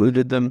we've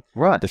excluded them,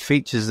 right, the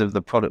features of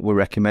the product we're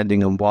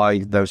recommending and why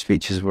those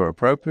features were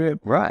appropriate,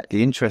 right,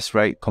 the interest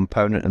rate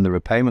component and the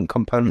repayment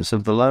components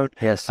of the loan,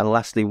 yes, and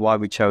lastly, why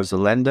we chose the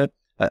lender.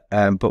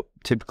 But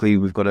typically,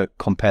 we've got to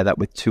compare that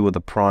with 2 other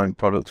prime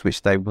products,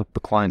 which the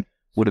client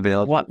would have been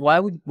eligible.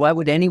 Why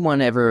would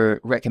anyone ever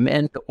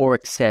recommend or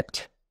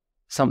accept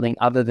something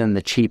other than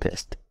the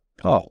cheapest?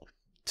 Oh,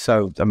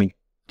 so I mean.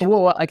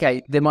 Well,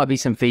 okay, there might be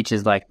some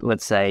features like,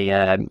 let's say,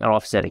 an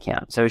offset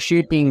account. So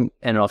assuming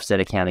an offset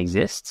account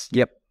exists,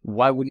 yep,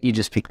 why wouldn't you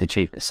just pick the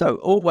cheapest? So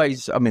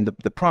always, I mean,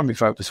 the primary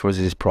focus for us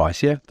is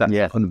price, yeah? That's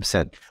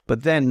 100%.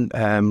 But then,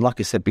 like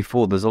I said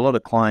before, there's a lot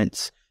of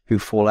clients who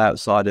fall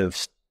outside of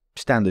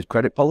standard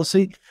credit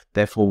policy.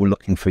 Therefore, we're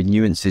looking for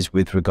nuances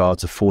with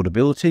regards to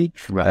affordability,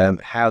 right,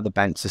 how the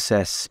banks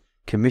assess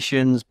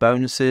commissions,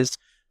 bonuses,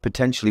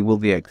 potentially will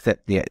they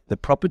accept the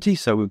property.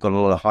 So we've got a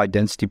lot of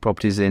high-density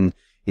properties in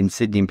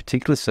Sydney in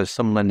particular, so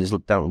some lenders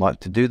don't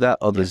like to do that,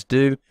 others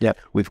do. Yeah,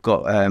 we've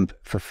got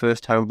for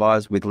first home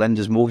buyers with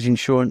lenders mortgage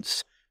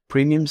insurance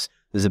premiums.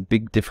 There's a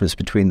big difference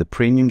between the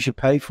premiums you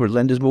pay for a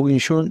lender's mortgage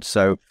insurance.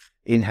 So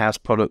in-house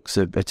products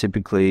are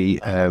typically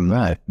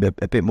a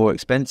bit more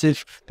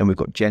expensive. Then we've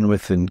got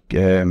Genworth and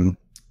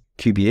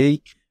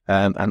QBE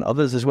and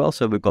others as well.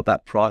 So we've got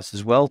that price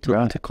as well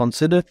to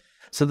consider.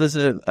 So there's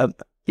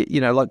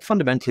like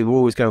fundamentally we're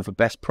always going for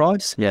best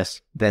price.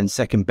 Yes. Then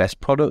second best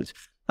product.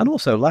 And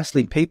also,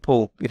 lastly,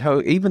 people,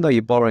 even though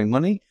you're borrowing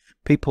money,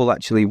 people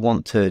actually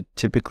want to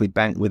typically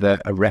bank with a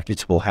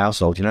reputable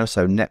household,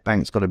 so net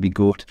bank's got to be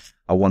good.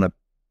 I want to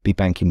be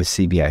banking with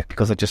CBA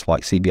because I just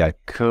like CBA.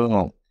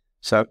 Cool.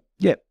 So,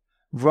 yeah.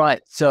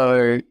 Right.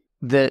 So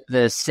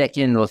the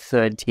second or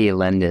third tier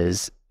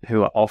lenders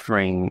who are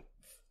offering,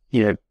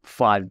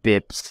 5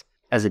 bips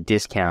as a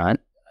discount,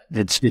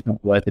 it's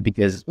not worth it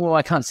because,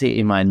 I can't see it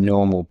in my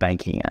normal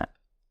banking app.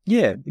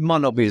 Yeah, it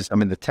might not be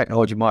the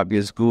technology might be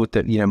as good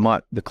that,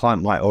 the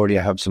client might already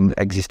have some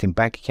existing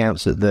bank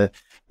accounts at the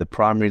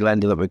primary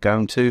lender that we're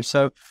going to.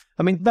 So,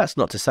 that's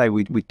not to say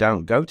we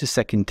don't go to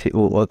second tier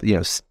or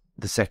the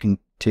second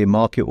tier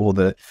market or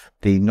the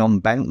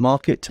non-bank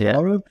market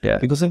tomorrow,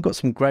 because they've got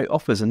some great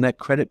offers and their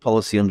credit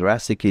policy under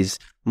ASIC is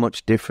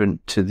much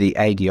different to the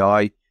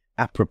ADI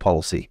APRA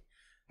policy.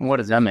 What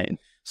does that mean?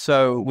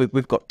 So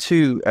we've got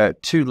two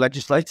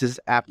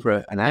legislators,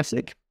 APRA and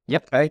ASIC.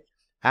 Yep. Okay.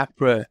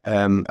 APRA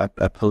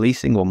are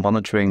policing or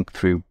monitoring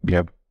through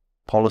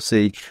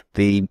policy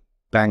the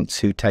banks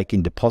who take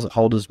in deposit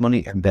holders'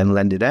 money and then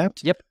lend it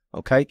out. Yep.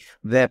 Okay.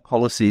 Their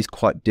policy is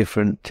quite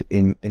different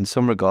in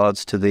some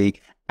regards to the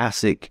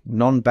ASIC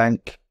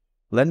non-bank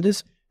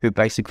lenders who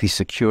basically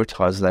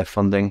securitize their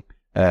funding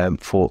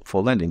for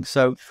lending.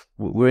 So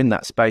we're in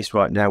that space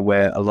right now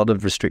where a lot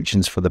of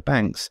restrictions for the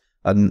banks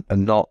are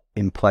not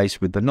in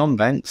place with the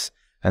non-banks.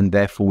 And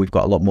therefore, we've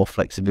got a lot more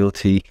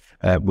flexibility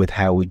with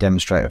how we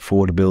demonstrate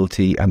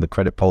affordability and the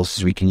credit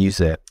policies we can use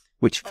there,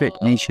 which fit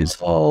niches.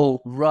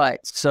 Oh, right.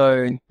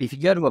 So if you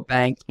go to a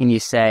bank and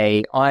you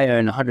say, I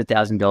own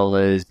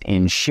 $100,000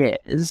 in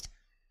shares,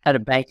 at a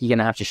bank, you're going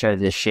to have to show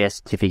the share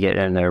certificate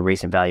and a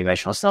recent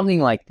valuation or something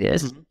like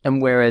this. Mm-hmm.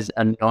 And whereas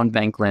a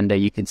non-bank lender,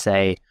 you could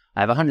say, I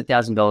have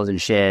 $100,000 in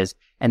shares.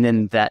 And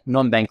then that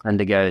non-bank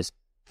lender goes,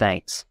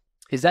 thanks.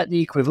 Is that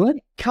the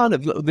equivalent? Kind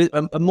of.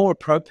 A more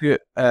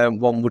appropriate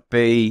one would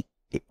be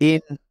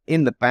in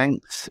the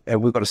banks,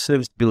 we've got a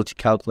serviceability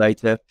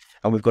calculator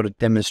and we've got to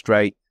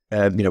demonstrate,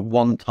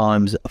 1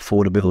 times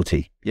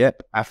affordability.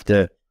 Yep.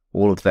 After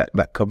all of that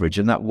coverage.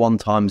 And that 1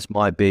 times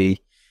might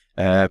be,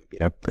 a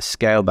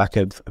scale back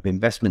of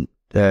investment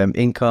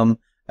income,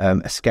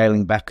 a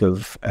scaling back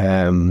of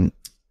commission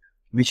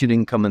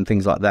income and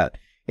things like that.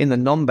 In the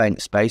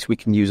non-bank space, we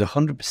can use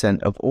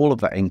 100% of all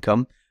of that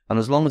income. And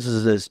as long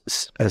as there's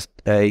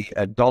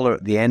a dollar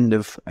at the end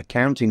of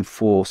accounting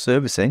for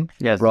servicing,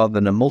 rather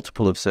than a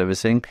multiple of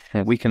servicing,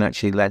 we can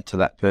actually lend to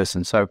that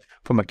person. So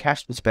from a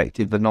cash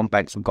perspective, the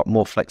non-banks have got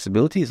more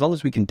flexibility. As long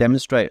as we can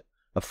demonstrate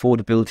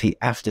affordability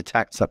after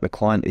tax that the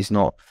client is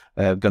not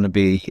going to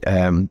be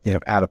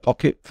out of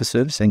pocket for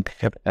servicing,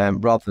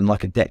 rather than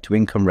like a debt to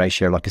income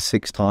ratio, like a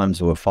 6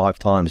 times or a 5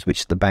 times,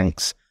 which the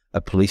banks are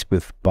policed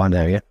with by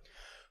now, yeah?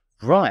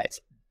 Right.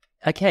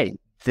 Okay.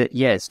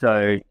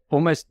 So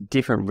almost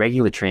different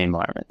regulatory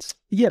environments.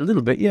 Yeah, a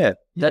little bit, yeah.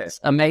 That's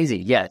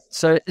amazing, yeah.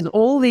 So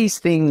all these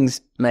things,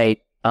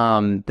 mate,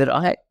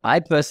 that I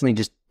personally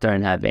just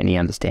don't have any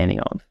understanding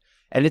of.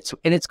 And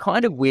it's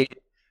kind of weird,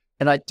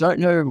 and I don't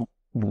know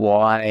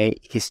why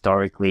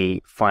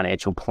historically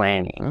financial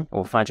planning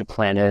or financial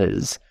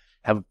planners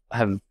have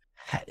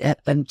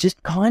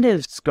just kind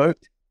of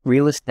scoped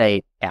real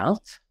estate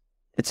out.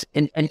 It's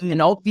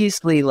and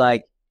obviously,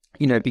 like,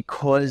 you know,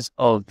 because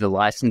of the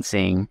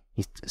licensing,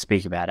 you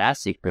speak about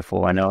ASIC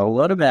before. I know a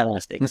lot about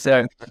ASIC.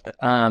 So,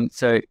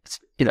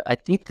 you know, I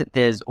think that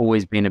there's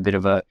always been a bit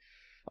of a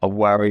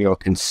worry or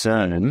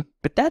concern,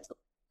 but that's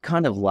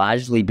kind of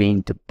largely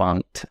been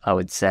debunked, I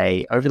would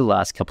say, over the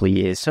last couple of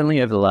years, certainly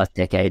over the last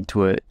decade,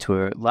 to a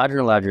larger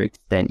and larger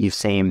extent. You've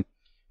seen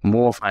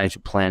more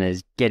financial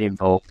planners get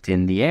involved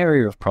in the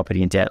area of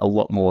property and debt a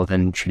lot more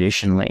than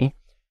traditionally.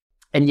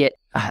 And yet,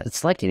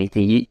 it's like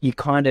anything, you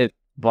kind of,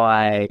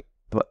 by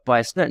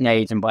a certain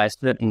age and by a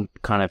certain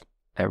kind of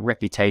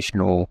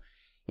reputational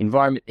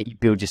environment that you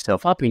build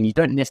yourself up in, you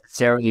don't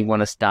necessarily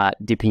want to start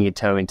dipping your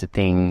toe into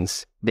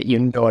things that you're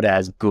not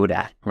as good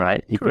at,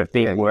 right? You've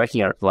been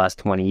working on it for the last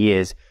 20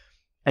 years.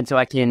 And so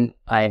I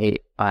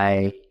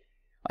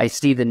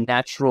see the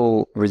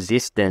natural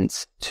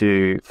resistance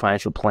to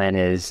financial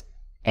planners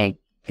and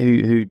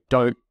who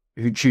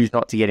choose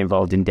not to get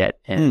involved in debt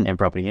and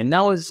property. And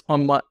that was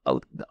on what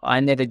I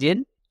never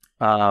did.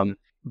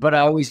 But I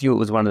always knew it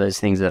was one of those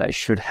things that I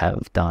should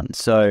have done.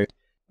 So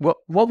what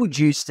would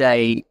you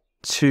say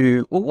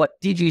what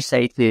did you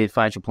say to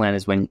financial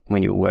planners when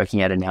you were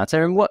working at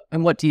Announcer, and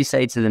what do you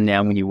say to them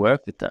now when you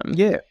work with them?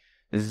 Yeah.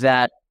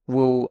 That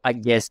will, I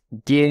guess,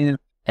 give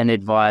an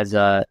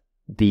advisor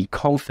the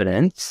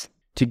confidence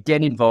to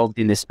get involved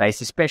in this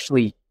space,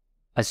 especially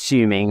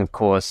assuming, of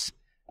course,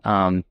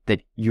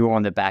 that you're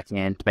on the back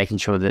end, making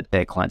sure that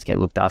their clients get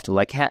looked after.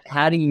 Like,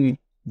 how do you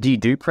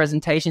do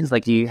presentations?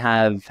 Like, do you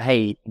have,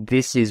 hey,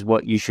 this is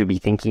what you should be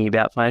thinking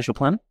about financial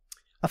planning?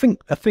 I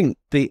think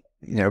the,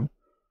 you know,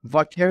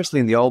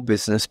 vicariously in the old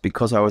business,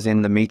 because I was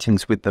in the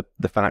meetings with the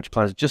financial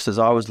planners, just as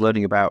I was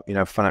learning about, you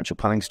know, financial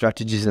planning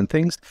strategies and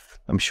things,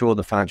 I'm sure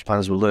the financial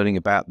planners were learning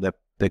about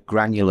the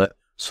granular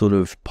sort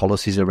of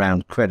policies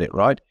around credit,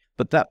 right?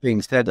 But that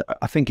being said,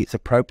 I think it's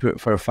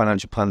appropriate for a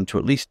financial planner to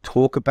at least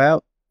talk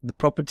about the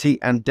property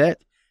and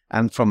debt,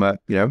 and from a,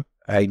 you know,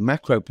 a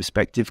macro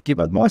perspective, give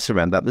advice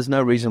around that. There's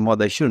no reason why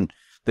they shouldn't.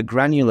 The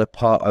granular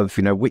part of,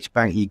 you know, which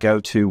bank you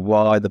go to,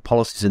 why, the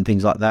policies and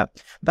things like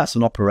that, that's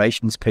an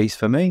operations piece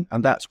for me.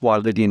 And that's why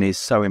Lydian is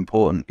so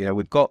important. You know,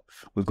 we've got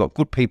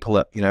good people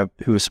that, you know,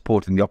 who are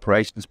supporting the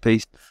operations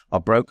piece.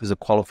 Our brokers are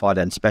qualified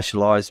and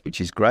specialized,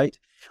 which is great.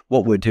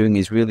 What we're doing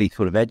is really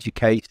sort of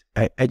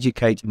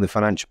educating the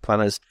financial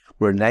planners.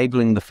 We're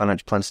enabling the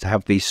financial planners to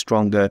have these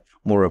stronger,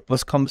 more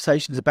robust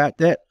conversations about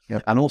debt.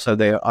 Yep. And also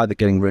they are either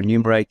getting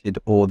remunerated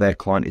or their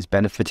client is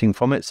benefiting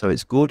from it. So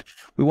it's good.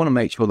 We want to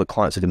make sure the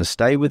clients are going to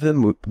stay with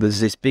them.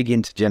 There's this big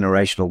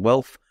intergenerational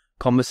wealth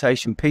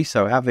conversation piece.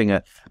 So having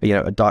a bit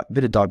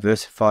of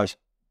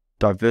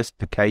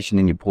diversification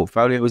in your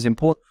portfolio is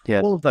important.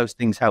 Yeah. All of those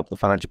things help the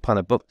financial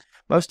planner. But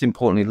most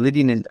importantly,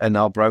 Lydian and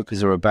our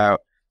brokers are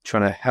about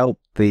trying to help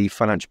the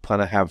financial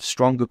planner have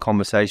stronger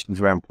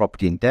conversations around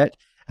property and debt,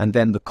 and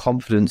then the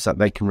confidence that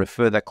they can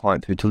refer their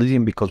client through to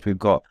Lydian, because we've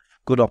got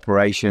good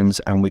operations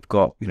and we've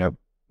got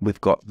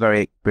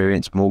very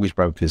experienced mortgage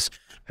brokers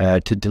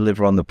to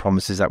deliver on the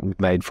promises that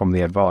we've made from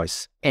the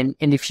advice. And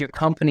if your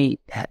company,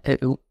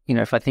 you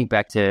know, if I think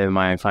back to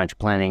my own financial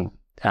planning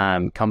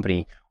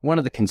company, one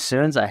of the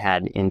concerns I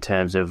had in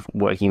terms of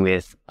working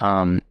with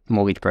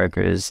mortgage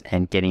brokers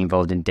and getting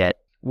involved in debt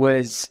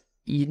was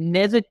you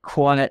never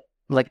quite,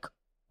 like,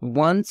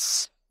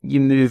 once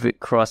you move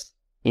across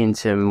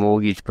into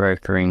mortgage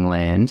brokering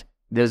land,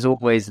 there's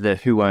always the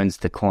who owns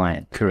the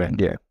client.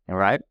 Correct. Yeah. All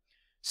right.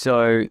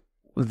 So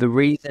the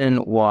reason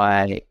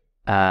why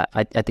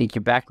I think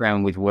your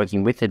background with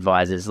working with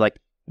advisors, like,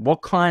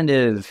 what kind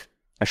of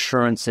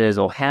assurances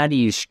or how do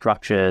you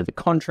structure the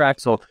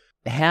contracts, or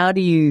how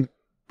do you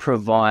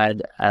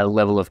provide a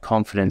level of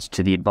confidence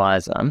to the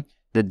advisor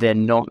that they're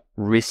not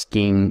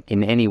risking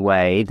in any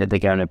way that they're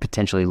going to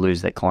potentially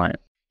lose their client?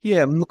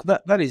 Yeah, look,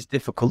 that is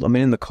difficult. I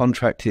mean, in the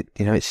contract, it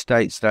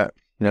states that,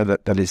 you know,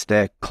 that is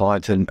their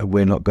client, and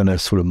we're not going to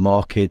sort of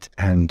market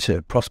and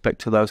prospect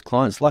to those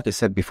clients. Like I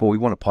said before, we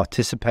want to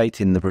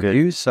participate in the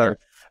reviews. So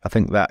I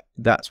think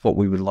that's what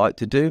we would like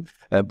to do.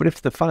 But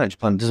if the financial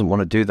planner doesn't want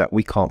to do that,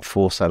 we can't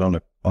force that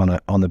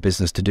on the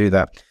business to do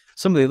that.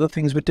 Some of the other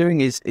things we're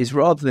doing is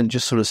rather than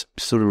just sort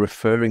of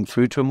referring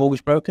through to a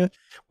mortgage broker,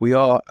 we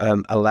are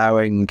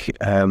allowing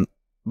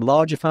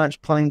larger financial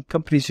planning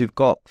companies who've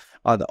got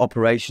either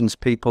operations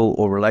people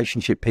or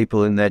relationship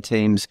people in their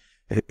teams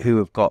who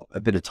have got a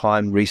bit of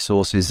time,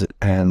 resources,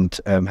 and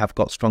have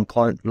got strong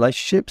client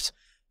relationships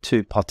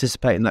to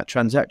participate in that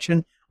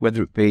transaction,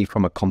 whether it be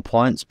from a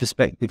compliance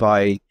perspective,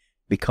 i.e.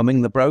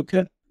 becoming the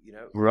broker. You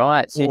know,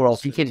 right. So or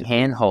you can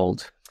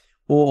handhold.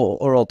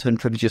 Or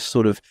alternatively, just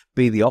sort of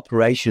be the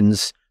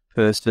operations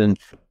person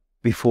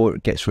before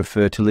it gets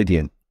referred to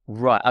Lydian.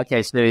 Right.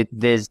 Okay. So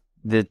there's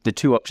the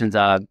two options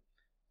are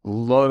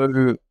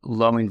low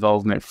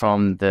involvement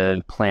from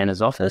the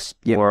planner's office,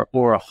 yep,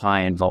 or a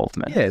high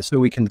involvement. Yeah, so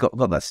we can got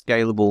that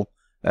scalable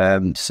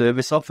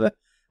service offer.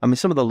 I mean,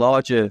 some of the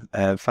larger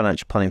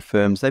financial planning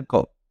firms, they've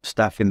got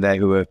staff in there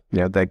who are,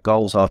 their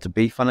goals are to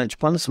be financial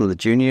planners, some of the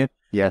junior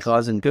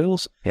guys and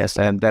girls. Yes.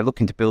 They're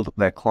looking to build up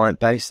their client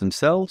base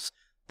themselves.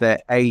 Their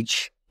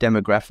age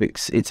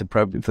demographics, it's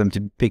appropriate for them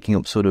to be picking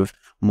up sort of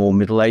more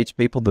middle-aged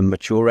people than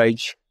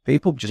mature-age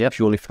people, just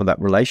purely for that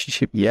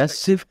relationship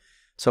perspective.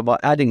 So by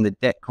adding the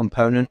debt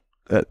component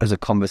as a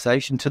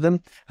conversation to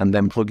them and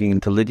then plugging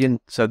into Lydian,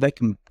 so they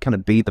can kind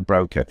of be the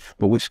broker,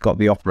 but we've got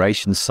the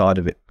operations side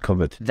of it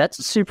covered. That's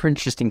a super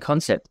interesting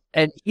concept.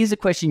 And here's a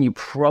question you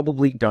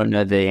probably don't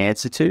know the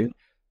answer to.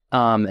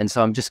 And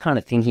so I'm just kind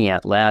of thinking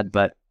out loud,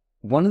 but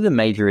one of the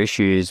major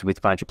issues with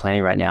financial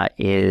planning right now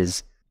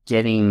is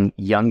getting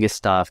younger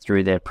staff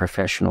through their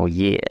professional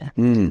year.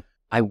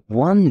 I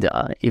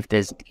wonder if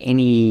there's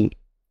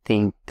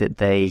anything that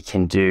they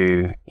can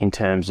do in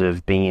terms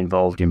of being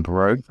involved in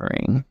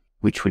brokering,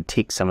 which would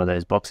tick some of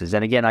those boxes.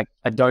 And again, I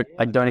don't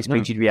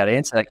expect you to be able to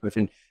answer that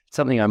question. It's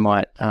something I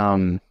might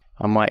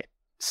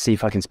see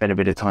if I can spend a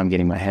bit of time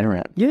getting my head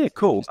around. Yeah,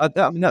 cool.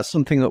 I mean, that's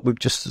something that we've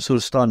just sort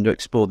of started to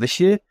explore this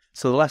year.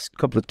 So the last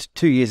couple of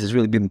 2 years has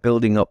really been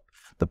building up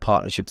the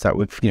partnerships that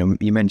we've,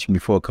 you mentioned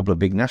before a couple of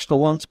big national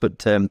ones,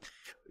 but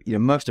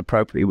most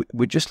appropriately,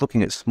 we're just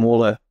looking at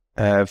smaller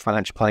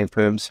financial planning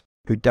firms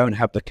who don't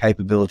have the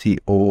capability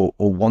or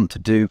want to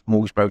do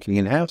mortgage broking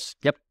in-house.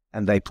 Yep.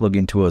 And they plug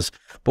into us.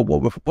 But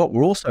what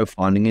we're also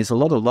finding is a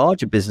lot of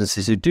larger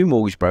businesses who do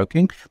mortgage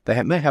broking,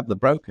 they may have the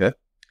broker,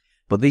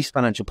 but these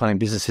financial planning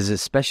businesses are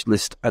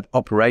specialists at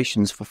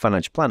operations for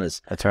financial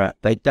planners. That's right.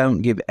 They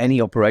don't give any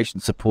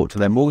operation support to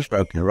their mortgage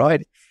broker,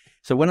 right?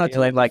 So when I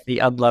talk like the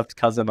unloved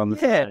cousin on the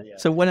side.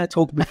 So when I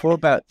talked before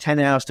about 10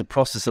 hours to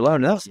process a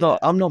loan,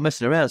 I'm not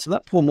messing around. So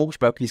that poor mortgage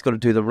broker, he's got to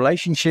do the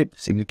relationship,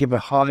 so you give a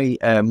high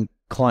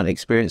client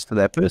experience to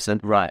their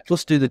person, right?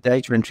 Plus do the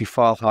data entry,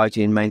 file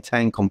hygiene,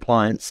 maintain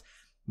compliance.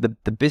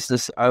 The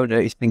business owner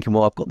is thinking,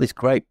 well, I've got this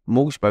great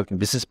mortgage broking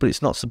business, but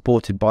it's not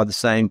supported by the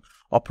same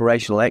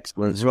operational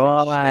excellence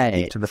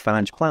to the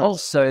financial planners.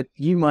 Also,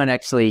 you might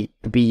actually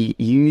be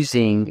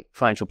using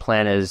financial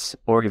planners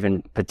or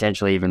even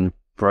potentially even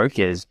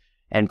brokers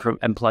and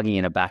plugging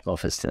in a back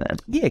office to them.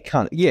 Yeah,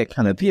 kind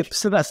of. Yeah.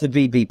 So that's the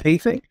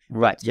VBP thing,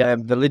 right? Yeah.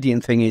 The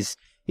Lydian thing is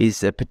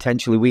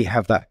potentially we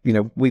have that.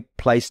 We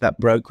place that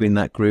broker in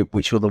that group,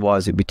 which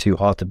otherwise it'd be too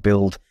hard to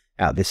build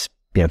out this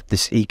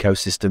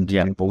ecosystem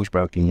to mortgage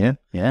broking.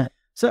 Yeah.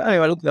 So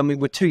anyway, look, I mean,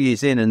 we're 2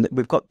 years in, and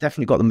we've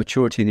definitely got the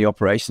maturity in the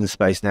operations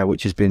space now,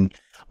 which has been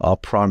our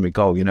primary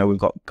goal. We've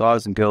got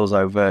guys and girls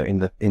over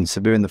in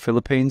Cebu in the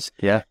Philippines.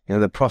 Yeah.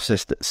 They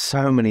processed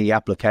so many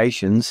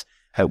applications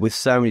with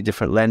so many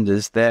different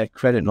lenders. Their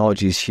credit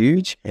knowledge is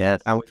huge. Yeah.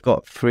 And we've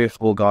got 3 or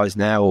 4 guys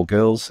now, or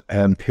girls,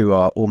 who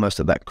are almost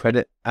at that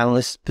credit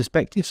analyst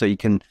perspective. So you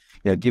can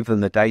give them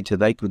the data,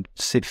 they could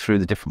sift through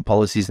the different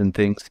policies and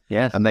things,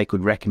 and they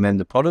could recommend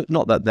the product.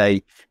 Not that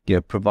they,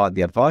 provide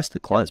the advice to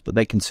clients, but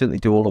they can certainly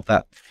do all of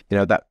that,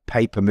 that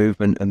paper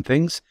movement and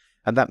things.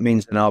 And that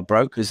means that our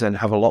brokers then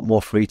have a lot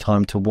more free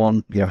time to,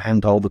 1,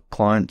 handhold the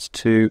clients,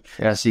 2,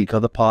 seek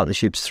other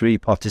partnerships, 3,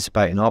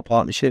 participate in our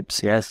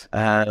partnerships. Yes.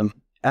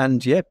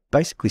 And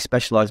basically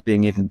specialize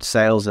being in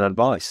sales and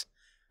advice.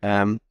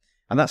 And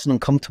that's an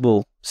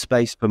uncomfortable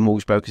space for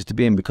mortgage brokers to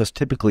be in, because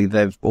typically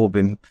they've all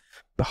been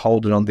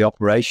beholden on the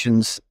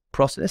operations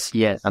process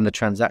and the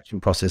transaction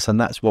process. And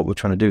that's what we're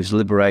trying to do, is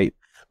liberate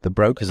the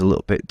brokers a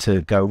little bit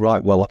to go,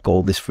 right, well, I've got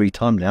all this free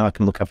time now. I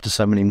can look after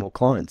so many more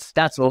clients.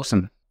 That's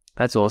awesome.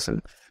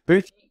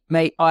 Booth,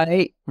 mate,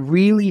 I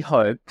really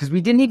hope, because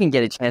we didn't even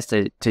get a chance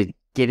to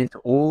get into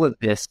all of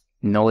this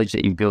knowledge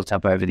that you've built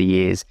up over the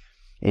years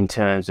in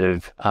terms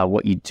of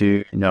what you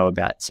do know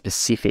about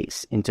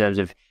specifics, in terms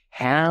of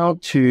how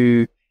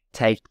to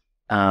take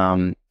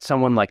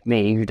someone like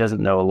me who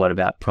doesn't know a lot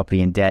about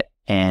property and debt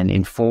and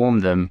inform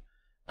them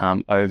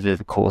over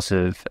the course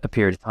of a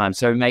period of time.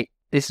 So, mate,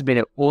 this has been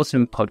an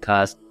awesome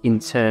podcast in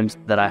terms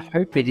that I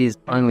hope it is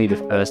only the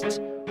first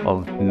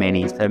of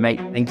many. So, mate,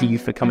 thank you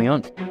for coming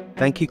on.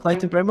 Thank you,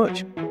 Clayton, very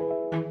much.